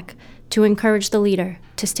quack, to encourage the leader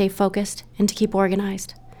to stay focused and to keep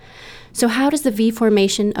organized. So how does the V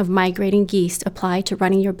formation of migrating geese apply to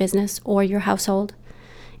running your business or your household?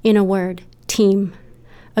 In a word, team.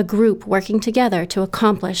 A group working together to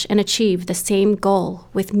accomplish and achieve the same goal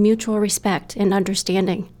with mutual respect and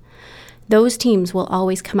understanding. Those teams will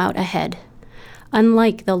always come out ahead.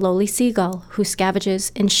 Unlike the lowly seagull who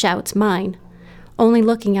scavenges and shouts mine, only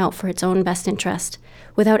looking out for its own best interest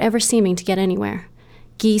without ever seeming to get anywhere.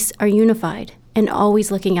 Geese are unified and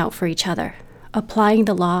always looking out for each other, applying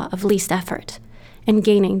the law of least effort and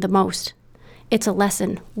gaining the most. It's a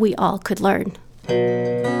lesson we all could learn.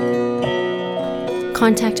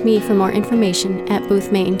 Contact me for more information at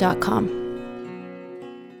boothmaine.com.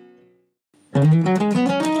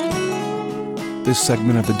 This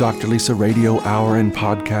segment of the Dr. Lisa Radio Hour and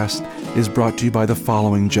Podcast is brought to you by the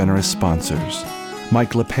following generous sponsors: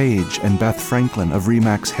 Mike LePage and Beth Franklin of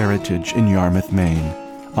RE/MAX Heritage in Yarmouth, Maine.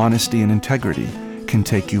 Honesty and integrity can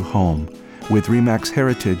take you home. With RE/MAX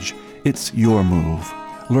Heritage, it's your move.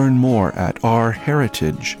 Learn more at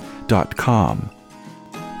rheritage.com.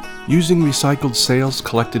 Using recycled sails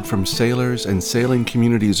collected from sailors and sailing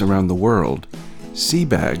communities around the world,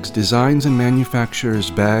 Seabags designs and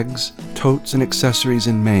manufactures bags, totes, and accessories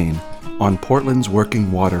in Maine on Portland's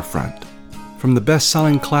working waterfront. From the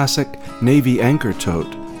best-selling classic Navy Anchor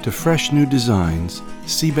Tote to fresh new designs,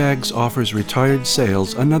 Seabags offers retired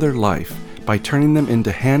sails another life by turning them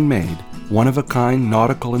into handmade, one-of-a-kind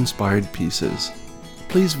nautical-inspired pieces.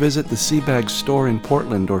 Please visit the Seabags store in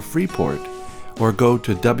Portland or Freeport, or go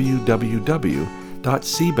to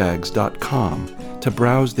www.seabags.com to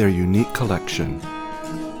browse their unique collection.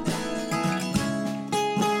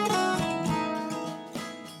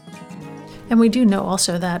 And we do know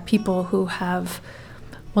also that people who have,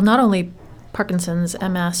 well, not only Parkinson's,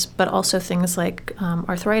 MS, but also things like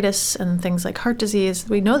arthritis and things like heart disease,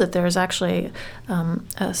 we know that there's actually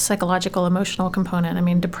a psychological, emotional component. I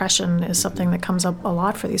mean, depression is something that comes up a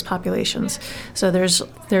lot for these populations. So there's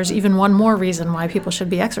even one more reason why people should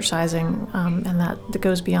be exercising, and that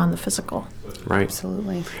goes beyond the physical. Right.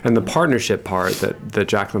 Absolutely. And the partnership part that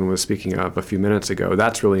Jacqueline was speaking of a few minutes ago,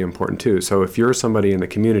 that's really important too. So if you're somebody in the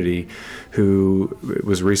community who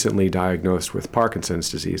was recently diagnosed with Parkinson's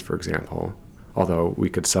disease, for example, although we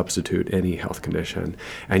could substitute any health condition,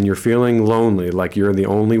 and you're feeling lonely, like you're the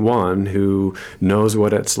only one who knows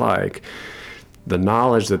what it's like, the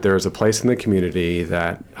knowledge that there is a place in the community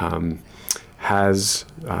that has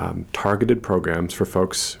targeted programs for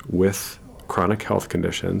folks with chronic health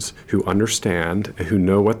conditions who understand, who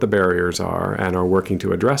know what the barriers are, and are working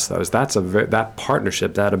to address those. That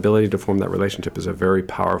partnership, that ability to form that relationship is a very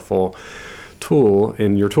powerful tool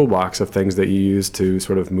in your toolbox of things that you use to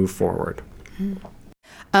sort of move forward.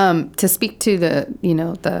 To speak to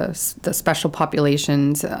the special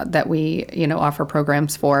populations that we offer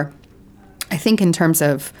programs for, I think in terms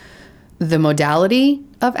of the modality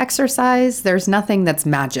of exercise, there's nothing that's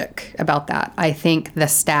magic about that. I think the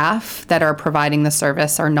staff that are providing the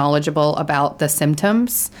service are knowledgeable about the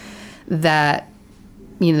symptoms that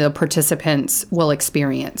the participants will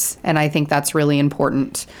experience, and I think that's really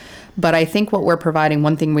important. But I think what we're providing,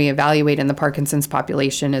 one thing we evaluate in the Parkinson's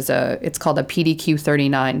population is it's called a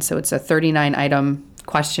PDQ-39. So it's a 39-item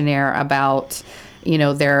questionnaire about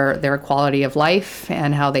their quality of life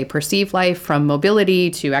and how they perceive life, from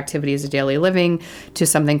mobility to activities of daily living to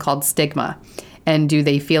something called stigma. And do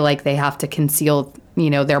they feel like they have to conceal,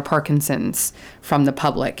 their Parkinson's from the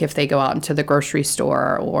public if they go out into the grocery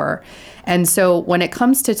store? And so when it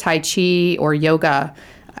comes to Tai Chi or yoga,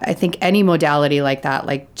 I think any modality like that,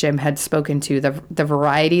 like Jim had spoken to, the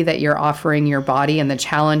variety that you're offering your body and the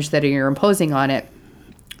challenge that you're imposing on it,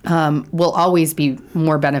 will always be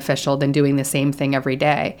more beneficial than doing the same thing every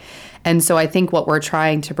day. And so I think what we're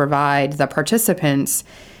trying to provide the participants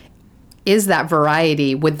is that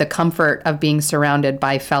variety with the comfort of being surrounded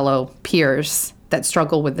by fellow peers that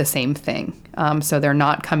struggle with the same thing. So they're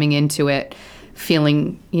not coming into it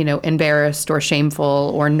feeling, embarrassed or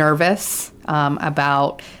shameful or nervous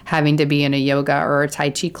about having to be in a yoga or a Tai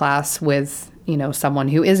Chi class with someone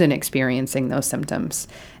who isn't experiencing those symptoms.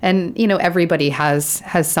 And, everybody has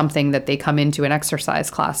something that they come into an exercise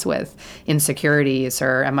class with, insecurities,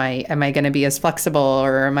 or am I going to be as flexible,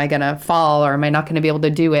 or am I going to fall, or am I not going to be able to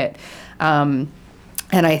do it? And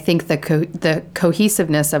I think the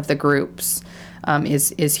cohesiveness of the groups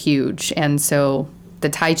is huge. And so the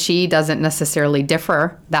Tai Chi doesn't necessarily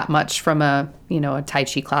differ that much from a Tai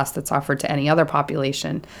Chi class that's offered to any other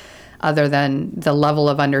population, other than the level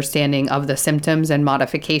of understanding of the symptoms and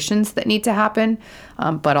modifications that need to happen,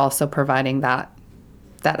 but also providing that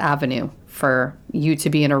avenue for you to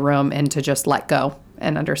be in a room and to just let go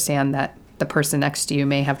and understand that the person next to you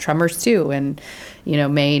may have tremors too, and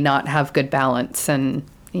may not have good balance, and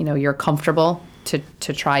you're comfortable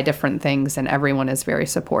to try different things, and everyone is very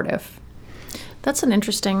supportive. That's an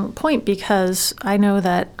interesting point, because I know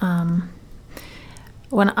that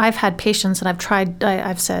when I've had patients and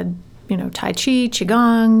I've said, Tai Chi,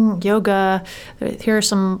 Qigong, yoga, here are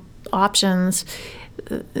some options.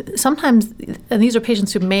 Sometimes, and these are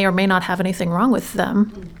patients who may or may not have anything wrong with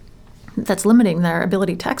them that's limiting their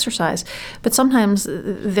ability to exercise, but sometimes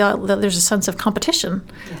there's a sense of competition.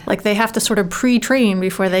 Like they have to sort of pre-train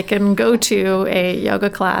before they can go to a yoga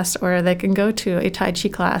class, or they can go to a Tai Chi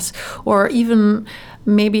class, or even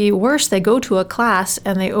maybe worse, they go to a class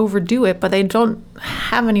and they overdo it, but they don't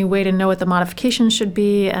have any way to know what the modifications should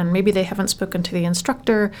be, and maybe they haven't spoken to the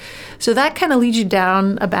instructor. So that kind of leads you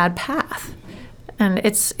down a bad path. And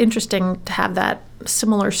it's interesting to have that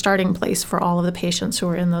similar starting place for all of the patients who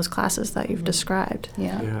are in those classes that you've described.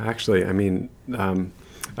 Yeah, actually, I mean,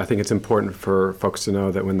 I think it's important for folks to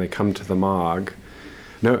know that when they come to the MOG,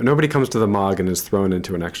 nobody comes to the MOG and is thrown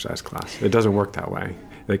into an exercise class. It doesn't work that way.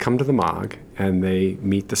 They come to the MOG and they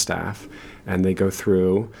meet the staff, and they go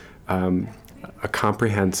through a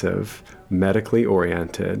comprehensive, medically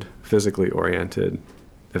oriented, physically oriented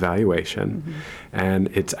evaluation. And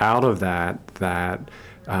it's out of that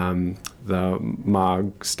the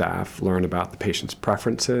MOG staff learn about the patient's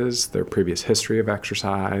preferences, their previous history of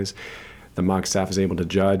exercise. The MOG staff is able to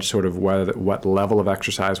judge sort of what level of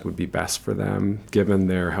exercise would be best for them, given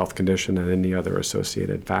their health condition and any other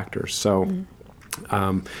associated factors. So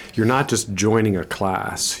you're not just joining a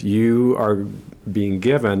class. You are being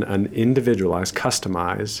given an individualized,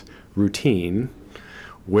 customized routine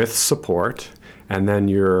with support, and then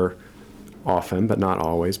you're often, but not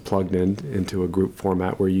always, plugged into a group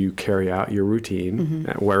format where you carry out your routine,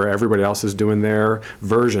 where everybody else is doing their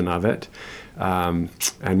version of it,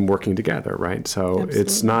 and working together, right? So Absolutely.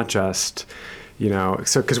 It's not just,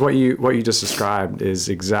 because what you just described is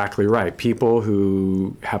exactly right. People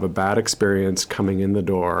who have a bad experience coming in the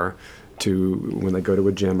door when they go to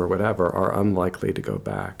a gym or whatever are unlikely to go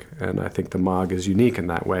back. And I think the MOG is unique in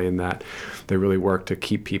that way, in that they really work to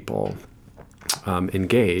keep people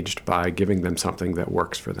engaged by giving them something that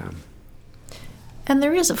works for them. And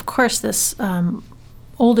there is, of course, this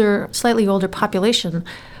slightly older population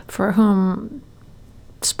for whom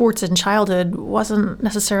sports in childhood wasn't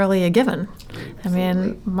necessarily a given. I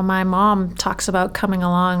mean, my mom talks about coming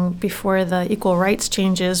along before the equal rights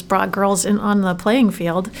changes brought girls in on the playing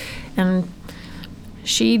field, and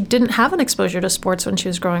she didn't have an exposure to sports when she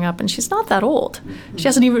was growing up, and she's not that old. She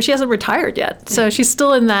hasn't retired yet, so she's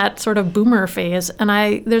still in that sort of boomer phase.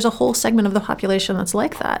 And there's a whole segment of the population that's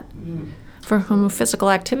like that, for whom physical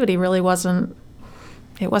activity really wasn't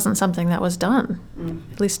something that was done,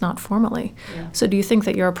 at least not formally. Yeah. So do you think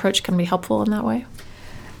that your approach can be helpful in that way?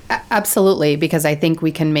 Absolutely, because I think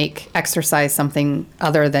we can make exercise something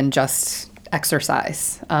other than just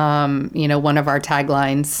exercise. One of our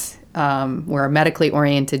taglines, we're a medically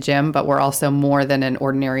oriented gym, but we're also more than an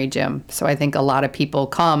ordinary gym. So I think a lot of people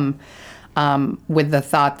come with the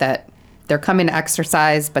thought that they're coming to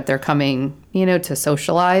exercise, but they're coming, to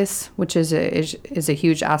socialize, which is a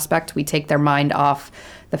huge aspect. We take their mind off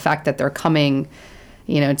the fact that they're coming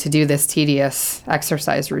to do this tedious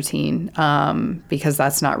exercise routine, because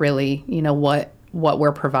that's not really, what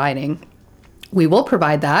we're providing. We will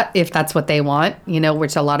provide that if that's what they want,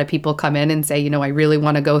 which a lot of people come in and say, I really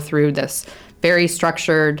want to go through this very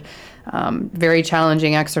structured, very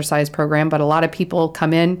challenging exercise program. But a lot of people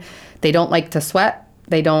come in, they don't like to sweat.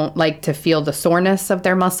 They don't like to feel the soreness of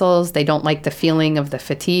their muscles. They don't like the feeling of the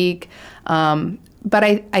fatigue. But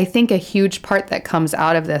I think a huge part that comes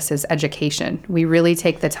out of this is education. We really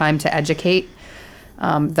take the time to educate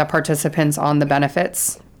the participants on the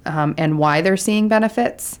benefits and why they're seeing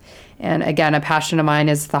benefits. And again, a passion of mine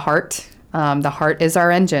is the heart. The heart is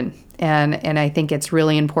our engine. And I think it's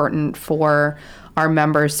really important for our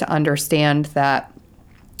members to understand that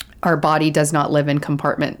our body does not live in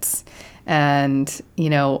compartments. And,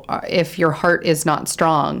 if your heart is not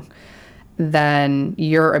strong, then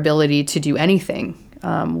your ability to do anything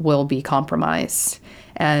will be compromised.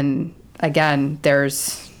 And again,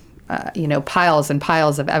 there's, piles and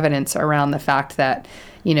piles of evidence around the fact that,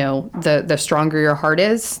 the stronger your heart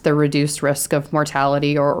is, the reduced risk of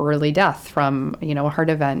mortality or early death from, a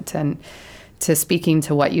heart event. And to speaking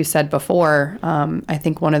to what you said before, I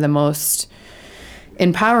think one of the most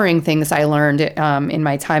empowering things I learned in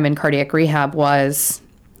my time in cardiac rehab was,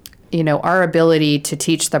 our ability to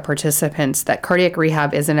teach the participants that cardiac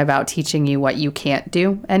rehab isn't about teaching you what you can't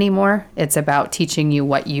do anymore. It's about teaching you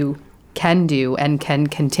what you can do and can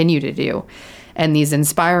continue to do. And these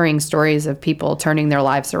inspiring stories of people turning their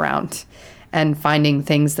lives around and finding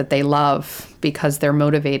things that they love because they're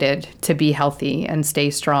motivated to be healthy and stay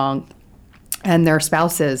strong. And their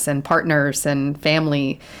spouses and partners and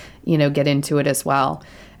family, get into it as well.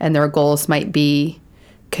 And their goals might be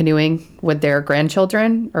canoeing with their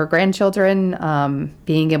grandchildren,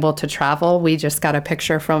 being able to travel. We just got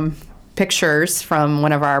pictures from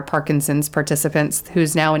one of our Parkinson's participants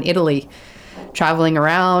who's now in Italy, traveling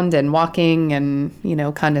around and walking and,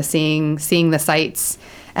 kind of seeing the sights.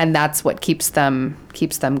 And that's what keeps them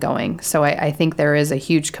going. So I think there is a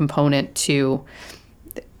huge component to,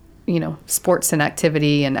 sports and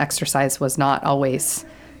activity, and exercise was not always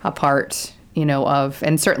a part, of,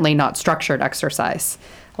 and certainly not structured exercise.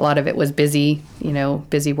 A lot of it was busy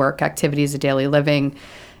work, activities of daily living,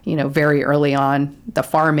 very early on, the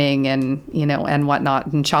farming and, and whatnot,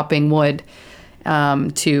 and chopping wood,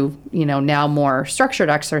 to, now more structured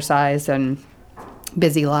exercise and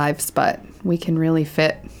busy lives. But we can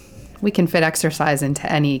fit exercise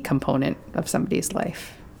into any component of somebody's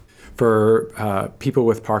life. For people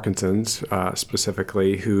with Parkinson's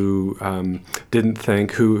specifically who didn't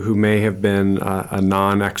think, who may have been a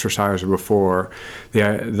non-exerciser before,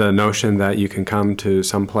 the notion that you can come to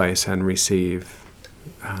some place and receive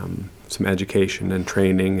some education and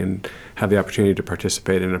training and have the opportunity to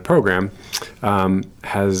participate in a program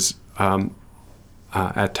has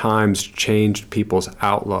at times changed people's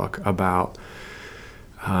outlook about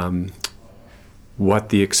what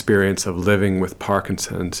the experience of living with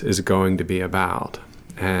Parkinson's is going to be about.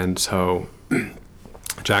 And so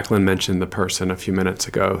Jacqueline mentioned the person a few minutes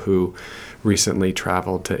ago who recently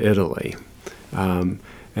traveled to Italy. And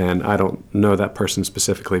I don't know that person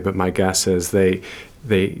specifically, but my guess is they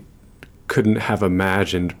couldn't have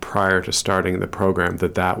imagined prior to starting the program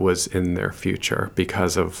that was in their future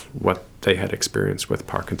because of what they had experienced with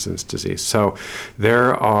Parkinson's disease. So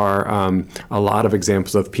there are a lot of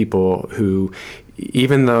examples of people who,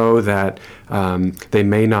 even though that they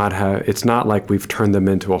may not have, it's not like we've turned them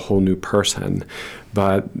into a whole new person,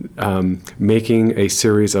 but making a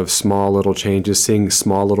series of small little changes, seeing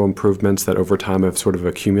small little improvements that over time have sort of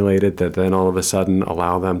accumulated that then all of a sudden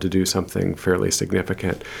allow them to do something fairly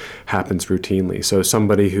significant happens routinely. So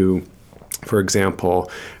somebody who, for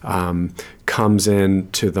example, comes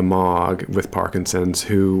into the MOG with Parkinson's,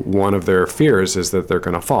 who one of their fears is that they're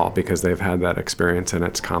going to fall because they've had that experience, and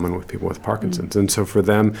it's common with people with Parkinson's. And so for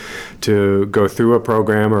them to go through a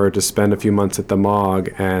program or to spend a few months at the MOG,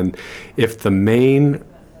 and if the main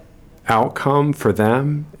outcome for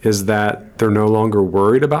them is that they're no longer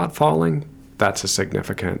worried about falling, that's a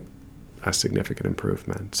significant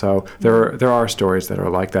improvement. So there are stories that are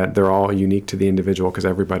like that. They're all unique to the individual because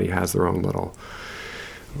everybody has their own little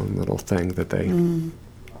thing that they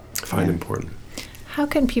find important. How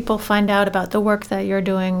can people find out about the work that you're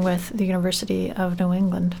doing with the University of New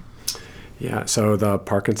England? Yeah, so the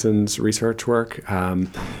Parkinson's research work, one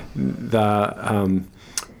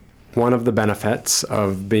of the benefits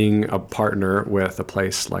of being a partner with a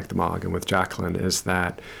place like the MOG and with Jacqueline is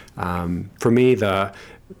that, for me, the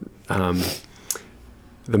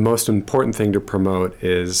most important thing to promote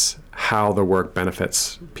is how the work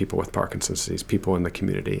benefits people with Parkinson's disease, people in the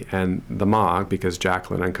community. And the MOG, because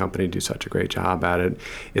Jacqueline and company do such a great job at it,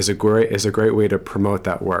 is a great way to promote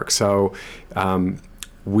that work. So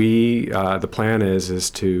the plan is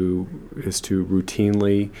to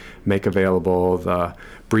routinely make available the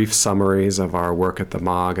brief summaries of our work at the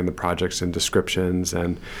MOG and the projects and descriptions,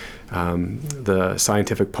 and the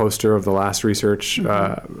scientific poster of the last research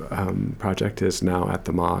project is now at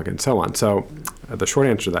the MOG, and so on. So the short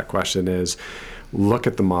answer to that question is look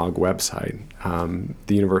at the MOG website.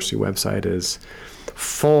 The university website is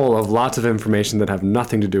full of lots of information that have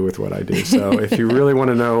nothing to do with what I do. So if you really want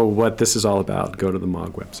to know what this is all about, go to the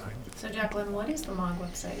MOG website. So Jacqueline, what is the MOG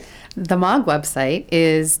website? The MOG website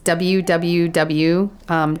is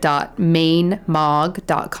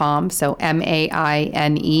www.mainemog.com, so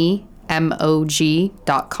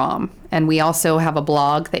mainemog.com. And we also have a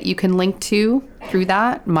blog that you can link to through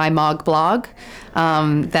that, my MOG blog,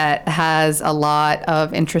 that has a lot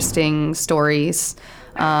of interesting stories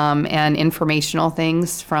and informational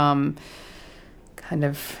things, from kind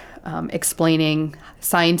of explaining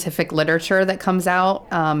scientific literature that comes out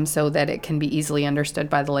so that it can be easily understood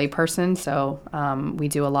by the layperson. So we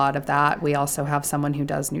do a lot of that. We also have someone who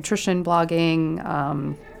does nutrition blogging,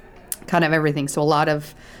 kind of everything. So a lot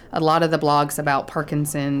of the blogs about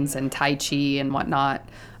Parkinson's and Tai Chi and whatnot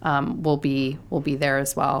will be there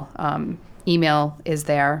as well. Email is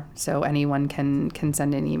there, so anyone can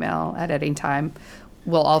send an email at any time.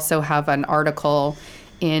 We'll also have an article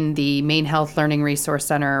in the Maine Health Learning Resource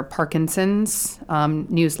Center Parkinson's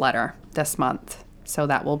newsletter this month. So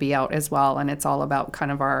that will be out as well, and it's all about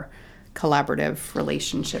kind of our collaborative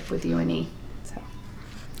relationship with UNE. So.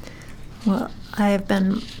 Well, I have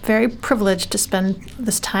been very privileged to spend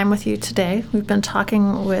this time with you today. We've been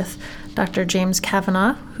talking with Dr. James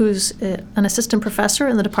Kavanagh, who's an assistant professor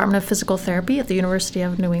in the Department of Physical Therapy at the University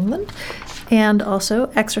of New England, and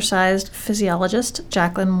also exercise physiologist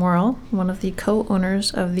Jacqueline Morrill, one of the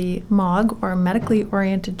co-owners of the MOG, or Medically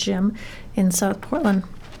Oriented Gym, in South Portland.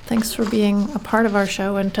 Thanks for being a part of our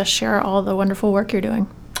show and to share all the wonderful work you're doing.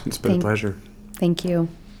 It's been a pleasure. Thank you.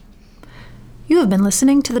 You have been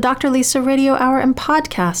listening to the Dr. Lisa Radio Hour and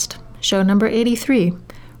Podcast, show number 83,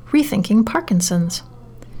 Rethinking Parkinson's.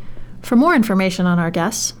 For more information on our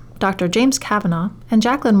guests, Dr. James Kavanagh and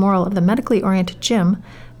Jacqueline Morrill of the Medically Oriented Gym,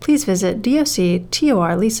 please visit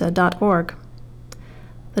doctorlisa.org.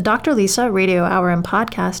 The Dr. Lisa Radio Hour and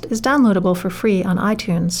Podcast is downloadable for free on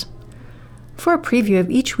iTunes. For a preview of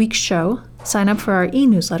each week's show, sign up for our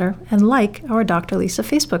e-newsletter and like our Dr. Lisa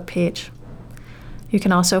Facebook page. You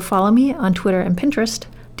can also follow me on Twitter and Pinterest,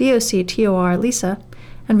 DOCTOR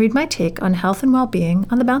and read my take on health and well-being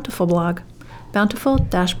on the Bountiful blog,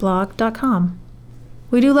 bountiful-blog.com.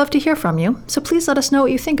 We do love to hear from you, so please let us know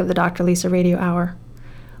what you think of the Dr. Lisa Radio Hour.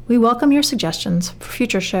 We welcome your suggestions for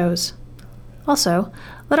future shows. Also,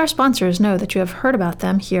 let our sponsors know that you have heard about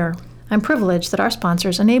them here. I'm privileged that our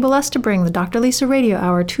sponsors enable us to bring the Dr. Lisa Radio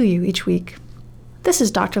Hour to you each week. This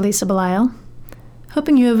is Dr. Lisa Belisle,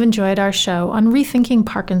 hoping you have enjoyed our show on Rethinking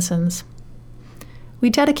Parkinson's. We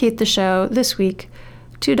dedicate the show this week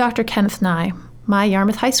to Dr. Kenneth Nye, my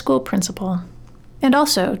Yarmouth High School principal, and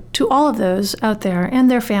also to all of those out there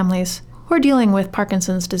and their families who are dealing with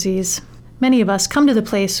Parkinson's disease. Many of us come to the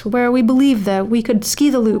place where we believe that we could ski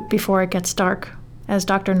the loop before it gets dark, as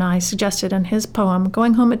Dr. Nye suggested in his poem,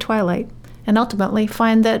 Going Home at Twilight, and ultimately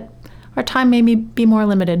find that our time may be more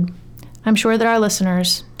limited. I'm sure that our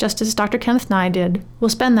listeners, just as Dr. Kenneth Nye did, will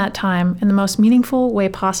spend that time in the most meaningful way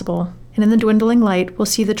possible, and in the dwindling light will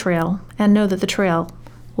see the trail and know that the trail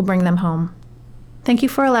will bring them home. Thank you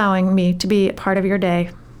for allowing me to be a part of your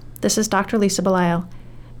day. This is Dr. Lisa Belisle.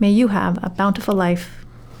 May you have a bountiful life.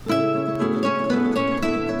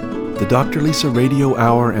 The Dr. Lisa Radio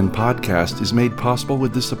Hour and Podcast is made possible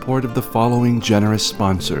with the support of the following generous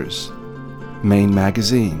sponsors: Maine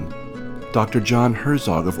Magazine, Dr. John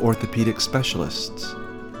Herzog of Orthopedic Specialists,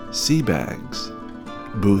 Seabags,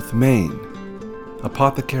 Booth, Maine,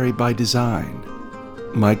 Apothecary by Design,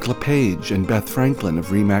 Mike LePage and Beth Franklin of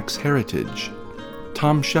Remax Heritage,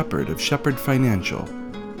 Tom Shepard of Shepard Financial,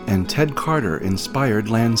 and Ted Carter Inspired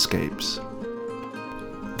Landscapes.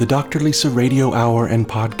 The Dr. Lisa Radio Hour and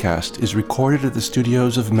Podcast is recorded at the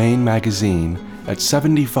studios of Maine Magazine at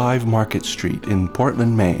 75 Market Street in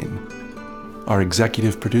Portland, Maine. Our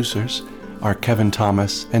executive producers are Kevin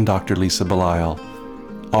Thomas and Dr. Lisa Belisle.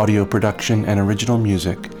 Audio production and original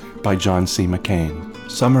music by John C. McCain.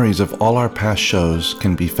 Summaries of all our past shows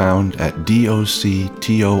can be found at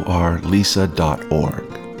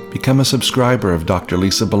doctorlisa.org. Become a subscriber of Dr.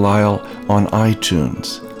 Lisa Belisle on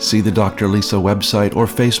iTunes. See the Dr. Lisa website or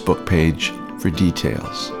Facebook page for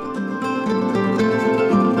details.